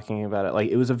was talking about it. Like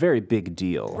it was a very big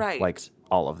deal. Right. Like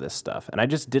all of this stuff. And I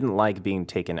just didn't like being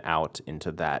taken out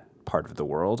into that part of the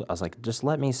world. I was like, just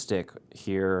let me stick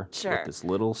here with this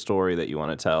little story that you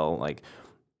want to tell. Like,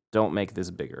 don't make this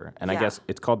bigger. And I guess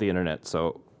it's called the internet,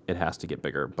 so it has to get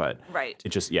bigger. But it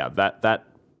just, that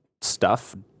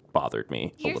stuff bothered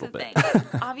me a little bit. Here's the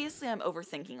thing. Obviously, I'm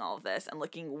overthinking all of this and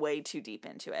looking way too deep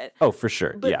into it. Oh, for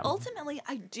sure. But ultimately,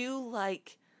 I do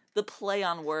like the play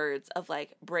on words of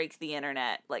like break the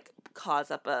internet, like cause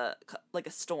up a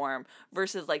storm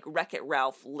versus like Wreck-It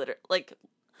Ralph, like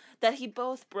that he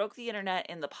both broke the internet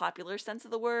in the popular sense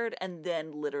of the word and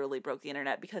then literally broke the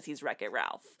internet because he's Wreck-It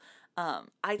Ralph. I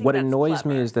think what that's annoys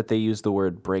clever. me is that they use the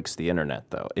word breaks the internet,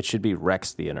 though. It should be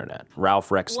wrecks the internet. Ralph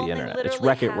wrecks the internet. It's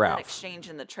Wreck-It Ralph. That exchange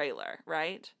in the trailer,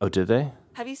 right? Oh, did they?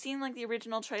 Have you seen like the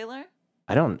original trailer?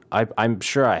 I don't. I'm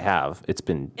sure I have. It's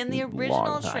been in the original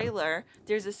long time. trailer.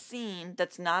 There's a scene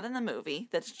that's not in the movie.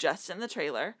 That's just in the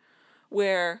trailer,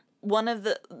 where one of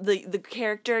the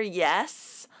character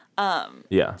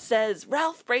says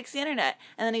Ralph breaks the internet,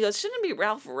 and then he goes, shouldn't it be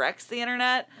Ralph wrecks the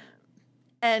internet?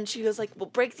 And she goes like, well,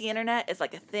 break the internet is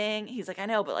like a thing. He's like, I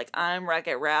know, but like I'm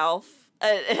Wreck-It Ralph.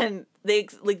 And they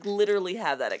like literally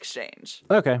have that exchange.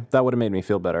 Okay, that would have made me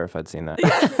feel better if I'd seen that.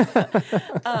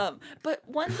 But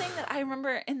one thing that I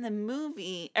remember in the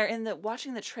movie, or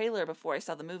watching the trailer before I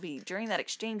saw the movie, during that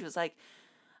exchange was like,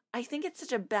 I think it's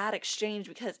such a bad exchange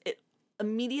because it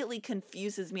immediately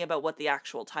confuses me about what the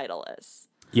actual title is.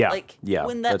 Yeah, Like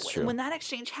that's true. when that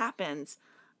exchange happens,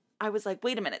 I was like,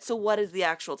 wait a minute. So what is the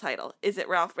actual title? Is it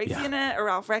Ralph Breaks the Internet or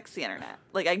Ralph Wrecks the Internet?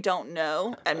 Like, I don't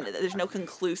know. And there's no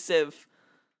conclusive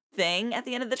thing at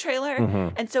the end of the trailer.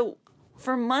 Mm-hmm. And so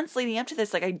for months leading up to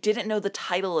this, like, I didn't know the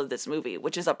title of this movie,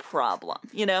 which is a problem,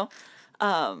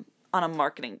 on a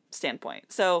marketing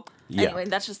standpoint. So anyway,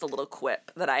 that's just a little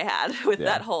quip that I had with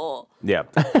that whole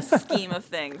scheme of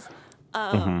things.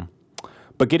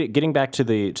 But getting back to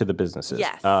the businesses.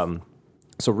 Yes.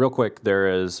 So real quick, there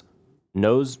is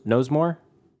Knowsmore?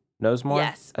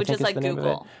 Yes, which I think is like the name of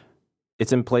Google.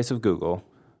 It's in place of Google,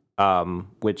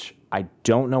 which I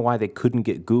don't know why they couldn't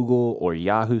get Google or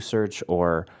Yahoo search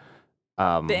or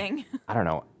Bing. I don't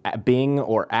know, Bing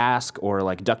or Ask or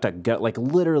like DuckDuckGo, like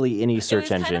literally any search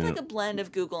It was engine. kind of like a blend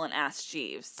of Google and Ask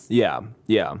Jeeves. Yeah.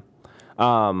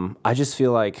 I just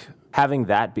feel like having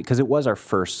that, because it was our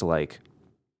first like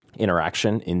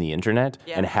interaction in the internet,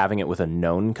 and having it with a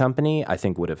known company, I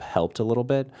think would have helped a little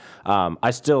bit.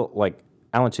 I still like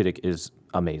Alan Tudyk is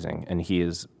amazing, and he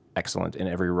is excellent in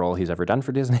every role he's ever done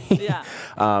for Disney. Yeah.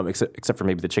 Except for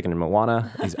maybe the chicken in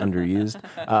Moana, he's underused.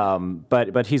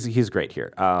 But he's great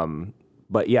here.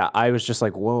 But yeah, I was just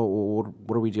like, whoa,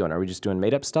 what are we doing? Are we just doing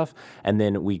made up stuff? And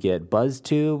then we get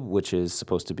BuzzTube, which is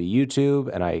supposed to be YouTube,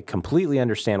 and I completely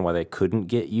understand why they couldn't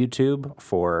get YouTube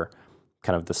for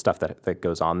kind of the stuff that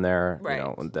goes on there, Right.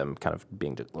 and them kind of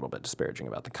being a little bit disparaging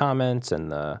about the comments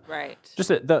and Right. just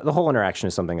the whole interaction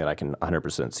is something that I can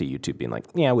 100% see YouTube being like,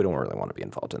 yeah, we don't really want to be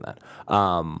involved in that.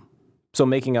 So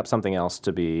making up something else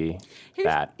to be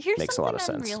that makes a lot of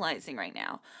sense. Here's something I'm realizing right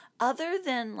now. Other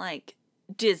than like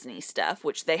Disney stuff,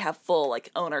 which they have full like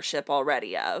ownership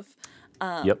already of,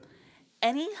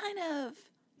 any kind of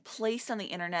place on the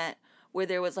internet where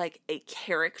there was like a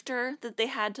character that they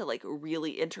had to like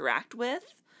really interact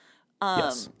with,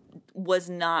 was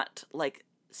not like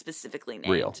specifically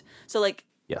named. Real. So like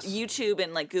Yes. YouTube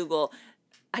and like Google,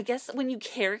 I guess when you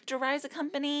characterize a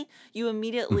company, you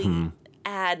immediately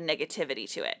add negativity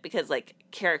to it because like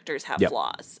characters have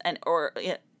flaws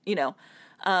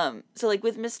so like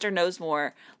with Mr.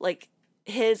 Knowsmore, like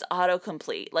his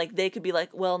autocomplete, like they could be like,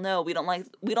 well, no, we don't like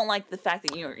the fact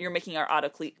that you're making our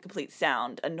autocomplete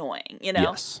sound annoying,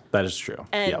 Yes, that is true.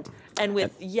 And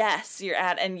with you're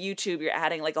and YouTube, you're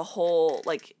adding like a whole,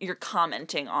 like you're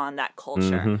commenting on that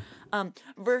culture.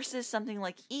 Versus something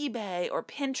like eBay or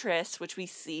Pinterest, which we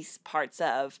see parts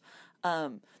of,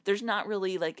 there's not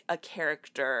really like a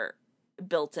character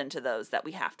built into those that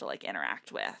we have to like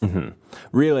interact with.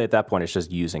 Really, at that point, it's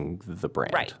just using the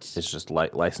brand. Right. It's just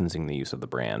licensing the use of the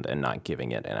brand and not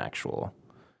giving it an actual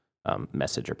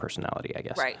message or personality, I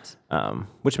guess. Right.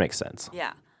 Which makes sense.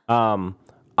 Yeah. Another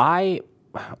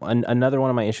one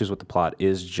of my issues with the plot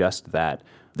is just that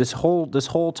this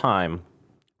whole time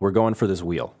we're going for this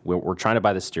wheel. We're trying to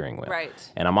buy the steering wheel.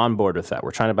 Right. And I'm on board with that. We're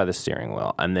trying to buy the steering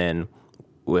wheel. And then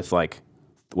with like,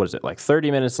 what is it, like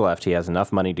 30 minutes left, he has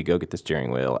enough money to go get the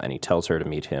steering wheel, and he tells her to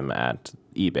meet him at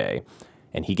eBay.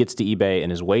 And he gets to eBay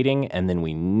and is waiting, and then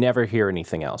we never hear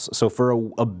anything else. So for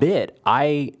a bit,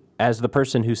 I, as the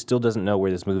person who still doesn't know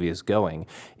where this movie is going,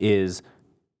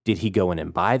 did he go in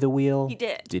and buy the wheel? He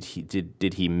did.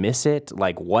 Did he miss it?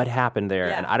 Like, what happened there?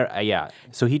 Yeah. And I don't.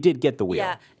 So he did get the wheel.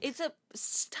 Yeah, it's a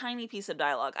tiny piece of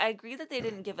dialogue. I agree that they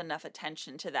didn't give enough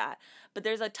attention to that, but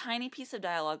there's a tiny piece of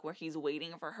dialogue where he's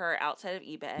waiting for her outside of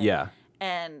eBay. Yeah.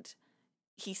 And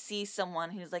he sees someone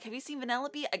who's like, "Have you seen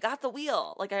Vanellope? I got the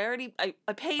wheel. Like I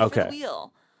paid for the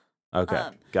wheel." Okay,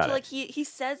 got it. So like he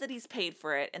says that he's paid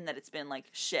for it and that it's been like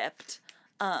shipped.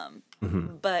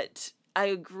 But I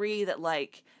agree that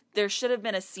like there should have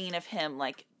been a scene of him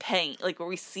like paying, like where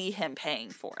we see him paying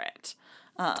for it.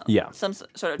 Some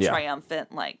sort of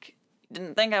triumphant like,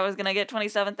 didn't think I was gonna get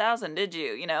 27,000, did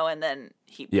you? And then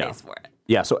he pays for it.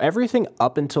 Yeah. So everything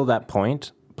up until that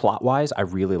point, plot wise, I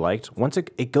really liked. Once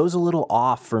it goes a little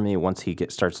off for me once he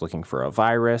starts looking for a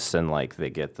virus and like they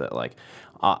get the like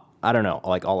I don't know,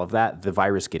 like all of that, the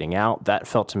virus getting out, that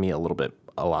felt to me a lot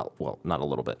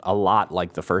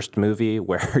like the first movie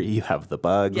where you have the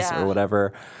bugs or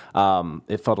whatever.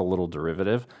 It felt a little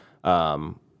derivative.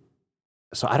 So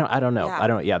I don't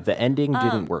know. The ending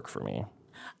didn't work for me.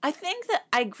 I think that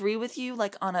I agree with you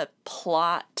like on a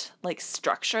plot like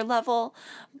structure level,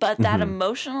 but that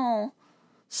emotional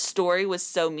story was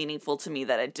so meaningful to me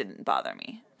that it didn't bother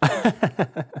me.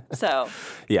 So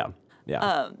yeah.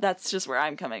 Yeah. That's just where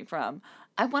I'm coming from.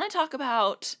 I want to talk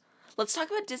about. Let's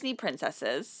talk about Disney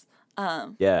princesses.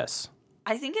 Yes.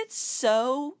 I think it's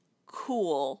so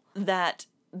cool that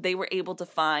they were able to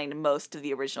find most of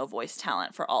the original voice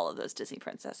talent for all of those Disney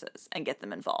princesses and get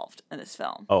them involved in this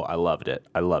film. Oh, I loved it.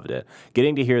 I loved it.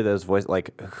 Getting to hear those voices,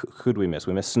 like, who'd we miss?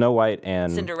 We missed Snow White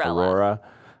and Cinderella.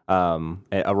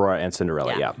 Aurora and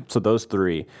Cinderella. Yeah. So those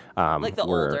three Like the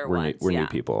older ones, were yeah. new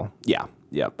people. Yeah.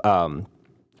 Yep.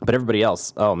 But everybody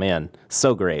else, oh man,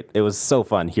 so great. It was so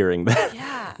fun hearing that. Yeah.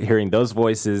 Hearing those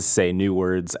voices say new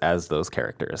words as those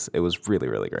characters. It was really,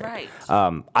 really great. Right.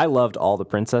 I loved all the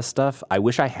princess stuff. I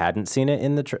wish I hadn't seen it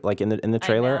in the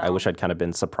trailer. I know. wish I'd kind of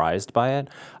been surprised by it.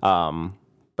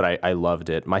 But I loved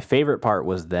it. My favorite part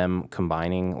was them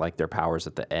combining like their powers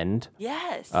at the end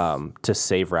Yes. to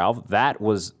save Ralph. That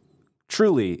was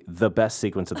truly the best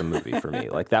sequence of the movie for me.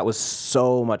 Like that was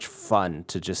so much fun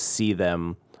to just see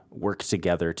them work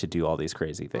together to do all these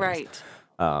crazy things. Right.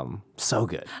 So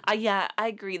good. Yeah, I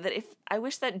agree that I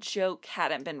wish that joke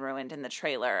hadn't been ruined in the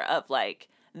trailer of like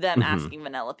them asking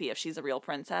Vanellope if she's a real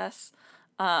princess.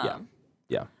 Yeah.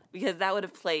 Because that would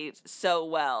have played so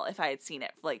well if I had seen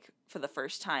it like for the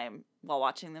first time while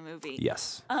watching the movie.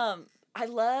 Yes. I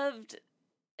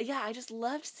just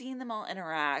loved seeing them all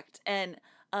interact. And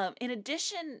in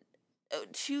addition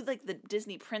to like the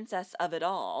Disney princess of it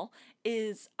all,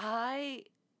 is I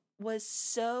was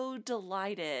so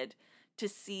delighted to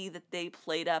see that they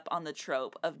played up on the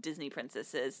trope of Disney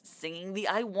princesses singing the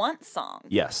I Want song.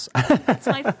 Yes. It's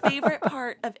my favorite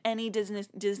part of any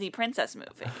Disney princess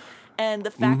movie. And the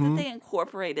fact that they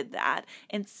incorporated that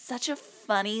in such a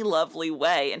funny, lovely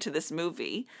way into this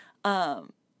movie,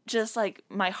 just like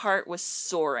my heart was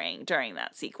soaring during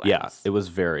that sequence. Yeah, it was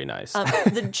very nice.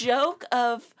 The joke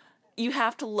of you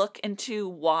have to look into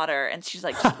water, and she's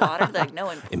like, just water? They're like, no,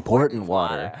 important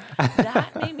water.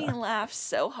 That made me laugh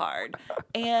so hard.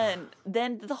 And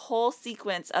then the whole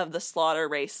sequence of the Slaughter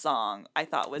Race song I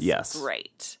thought was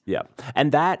great. Yeah.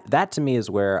 And that to me is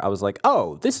where I was like,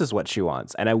 oh, this is what she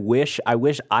wants. And I wish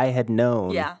I had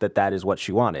known that is what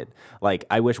she wanted. Like,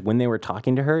 I wish when they were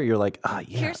talking to her, you're like,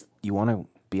 you want to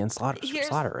be in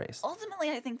Slaughter Race. Ultimately,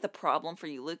 I think the problem for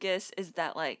you, Lucas, is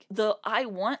that like the I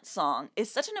Want song is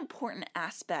such an important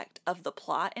aspect of the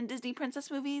plot in Disney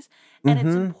princess movies, and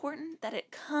it's important that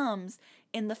it comes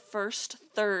in the first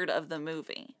third of the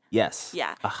movie. Yes.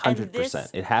 Yeah.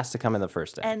 100%. It has to come in the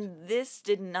first act. And this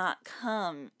did not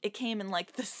come. It came in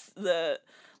like the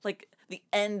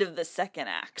end of the second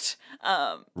act.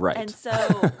 Right. And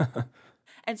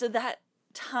so that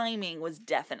timing was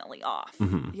definitely off.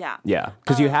 Yeah. Yeah.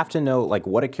 Because you have to know like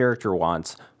what a character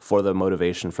wants for the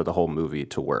motivation for the whole movie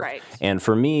to work. Right. And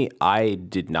for me, I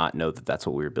did not know that that's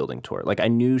what we were building toward. Like I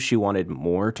knew she wanted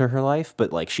more to her life,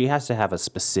 but like she has to have a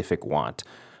specific want.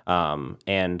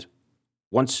 And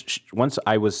once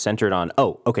I was centered on,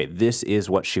 oh, okay, this is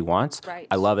what she wants. Right.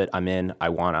 I love it. I'm in. I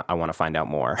wanna find out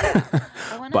more.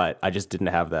 But I just didn't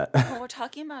have that. When we're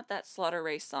talking about that Slaughter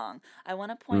Race song, I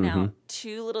want to point out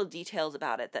two little details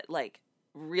about it that like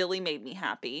really made me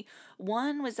happy.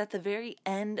 One was at the very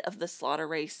end of the Slaughter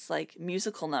Race like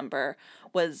musical number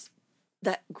was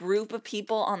that group of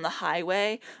people on the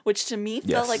highway, which to me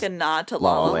felt like a nod to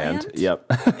La La Land. Yep.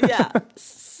 Yeah,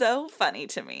 so funny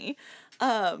to me.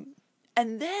 And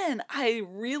then I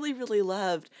really, really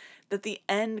loved that the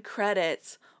end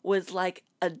credits was like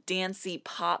a dancey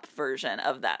pop version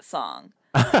of that song.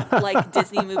 Like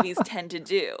Disney movies tend to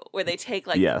do, where they take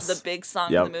like the big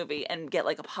song of the movie and get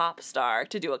like a pop star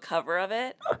to do a cover of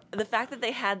it. The fact that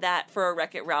they had that for a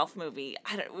Wreck-It Ralph movie,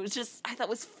 I thought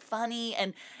was funny.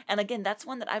 And again, that's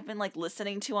one that I've been like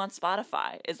listening to on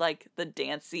Spotify is like the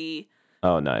dancey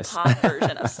pop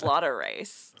version of Slaughter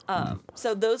Race.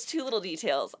 So those two little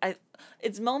details,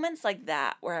 it's moments like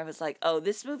that where I was like, oh,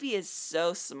 this movie is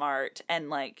so smart, and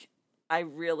like I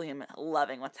really am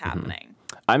loving what's happening.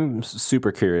 I'm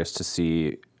super curious to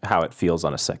see how it feels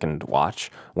on a second watch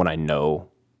when I know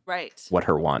what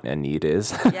her want and need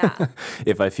is. Yeah.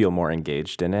 If I feel more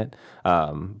engaged in it.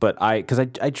 But because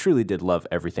I truly did love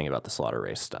everything about the Slaughter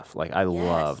Race stuff. Like I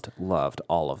loved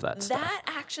all of that stuff. That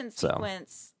action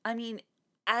sequence, I mean,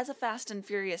 as a Fast and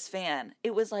Furious fan,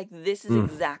 it was like, this is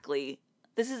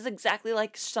exactly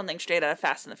like something straight out of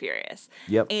Fast and the Furious.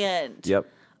 Yep. And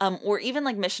or even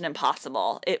like Mission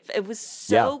Impossible. It was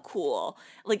so cool.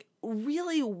 Like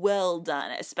really well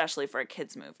done, especially for a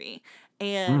kids movie.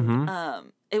 And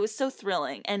it was so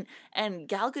thrilling. And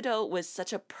Gal Gadot was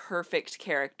such a perfect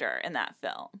character in that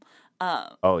film.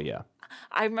 Oh yeah.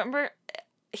 I remember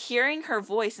hearing her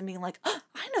voice and being like, oh,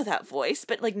 I know that voice,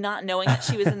 but like not knowing that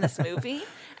she was in this movie.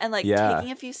 and like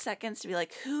taking a few seconds to be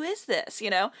like, who is this,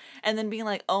 and then being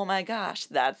like, oh my gosh,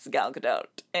 that's Gal Gadot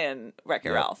in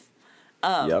Wreck-It Ralph.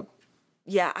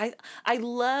 Yeah, I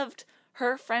loved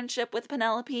her friendship with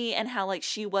Penelope and how like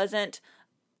she wasn't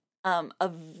a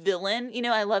villain.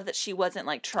 I love that she wasn't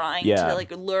like trying to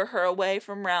like lure her away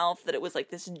from Ralph, that it was like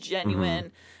this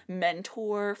genuine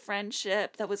mentor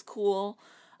friendship that was cool.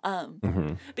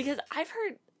 Because I've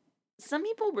heard some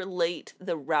people relate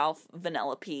the Ralph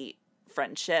Vanellope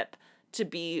friendship to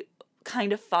be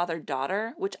kind of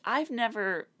father-daughter, which I've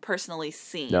never personally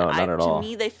seen. No, not at all. To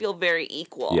me, they feel very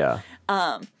equal. Yeah.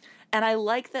 And I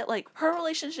like that, like, her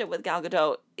relationship with Gal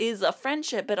Gadot is a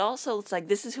friendship, but also it's like,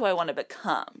 this is who I want to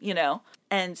become,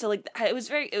 And so, like, it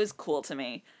was cool to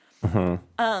me.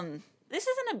 This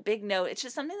isn't a big note. It's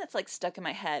just something that's, like, stuck in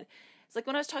my head. It's like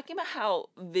when I was talking about how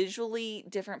visually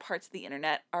different parts of the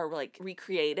internet are, like,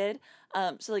 recreated.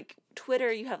 So, like,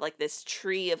 Twitter, you have, like, this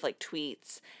tree of, like,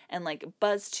 tweets. And, like,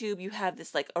 BuzzTube, you have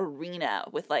this, like, arena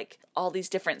with, like, all these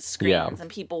different screens and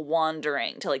people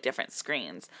wandering to, like, different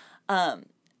screens.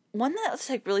 One that's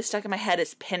like really stuck in my head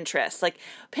is Pinterest. Like,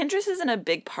 Pinterest isn't a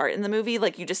big part in the movie.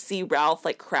 Like, you just see Ralph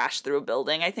like crash through a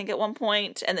building, I think, at one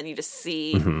point, and then you just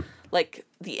see like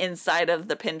the inside of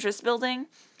the Pinterest building.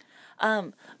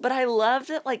 But I loved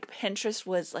that like Pinterest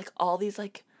was like all these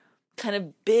like kind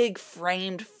of big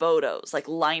framed photos, like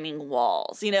lining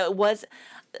walls. It was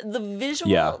the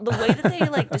visual, the way that they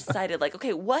like decided like,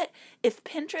 okay, what if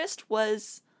Pinterest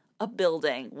was a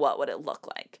building? What would it look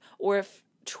like? Or if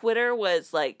Twitter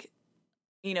was like,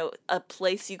 a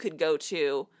place you could go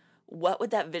to, what would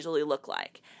that visually look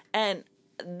like? And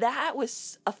that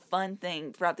was a fun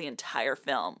thing throughout the entire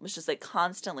film. It was just like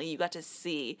constantly you got to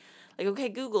see like, okay,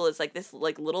 Google is like this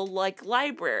like little like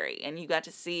library, and you got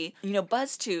to see,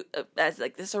 BuzzTube as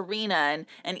like this arena,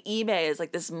 and eBay is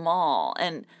like this mall,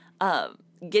 and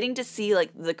getting to see like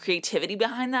the creativity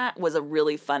behind that was a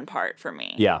really fun part for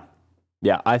me. Yeah.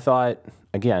 I thought,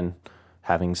 again,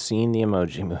 having seen the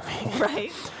Emoji Movie,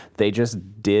 right? They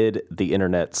just did the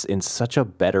internets in such a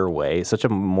better way, such a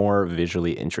more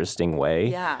visually interesting way.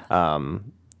 Yeah.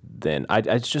 Then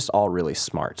it's just all really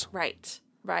smart. Right.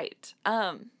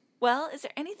 Well, is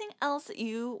there anything else that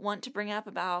you want to bring up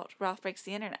about Ralph Breaks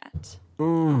the Internet?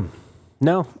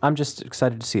 No, I'm just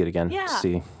excited to see it again. Yeah.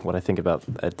 See what I think about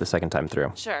it the second time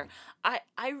through. Sure.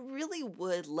 I really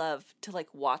would love to like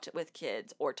watch it with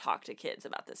kids or talk to kids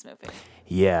about this movie.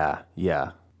 Yeah.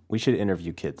 We should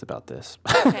interview kids about this.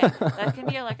 Okay, that can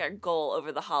be like our goal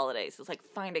over the holidays. It's like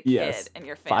find a kid in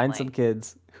your family. Find some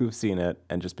kids who've seen it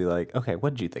and just be like, okay,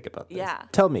 what did you think about this? Yeah.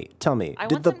 Tell me.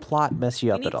 Did the plot mess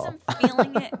you up at all? We need some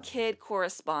feeling it kid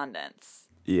correspondence.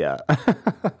 Yeah.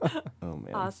 Oh,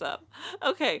 man. Awesome.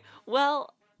 Okay,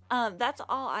 well, that's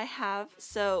all I have.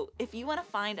 So if you want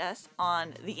to find us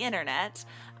on the internet,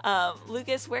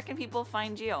 Lucas, where can people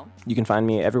find you? You can find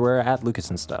me everywhere at Lucas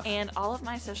and Stuff. And all of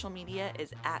my social media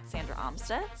is at Sandra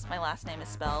Amstutz. My last name is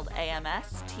spelled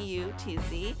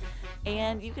AMSTUTZ.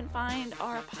 And you can find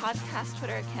our podcast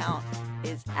Twitter account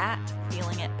is at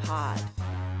Feeling It Pod.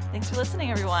 Thanks for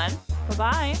listening, everyone.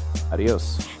 Bye-bye.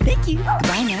 Adios. Thank you.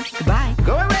 Goodbye now. Goodbye.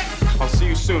 Go away. I'll see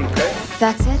you soon, okay?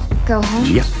 That's it? Go home?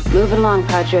 Yep. Move it along,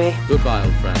 Padre. Goodbye,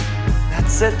 old friend.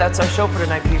 That's it. That's our show for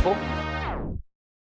tonight, people.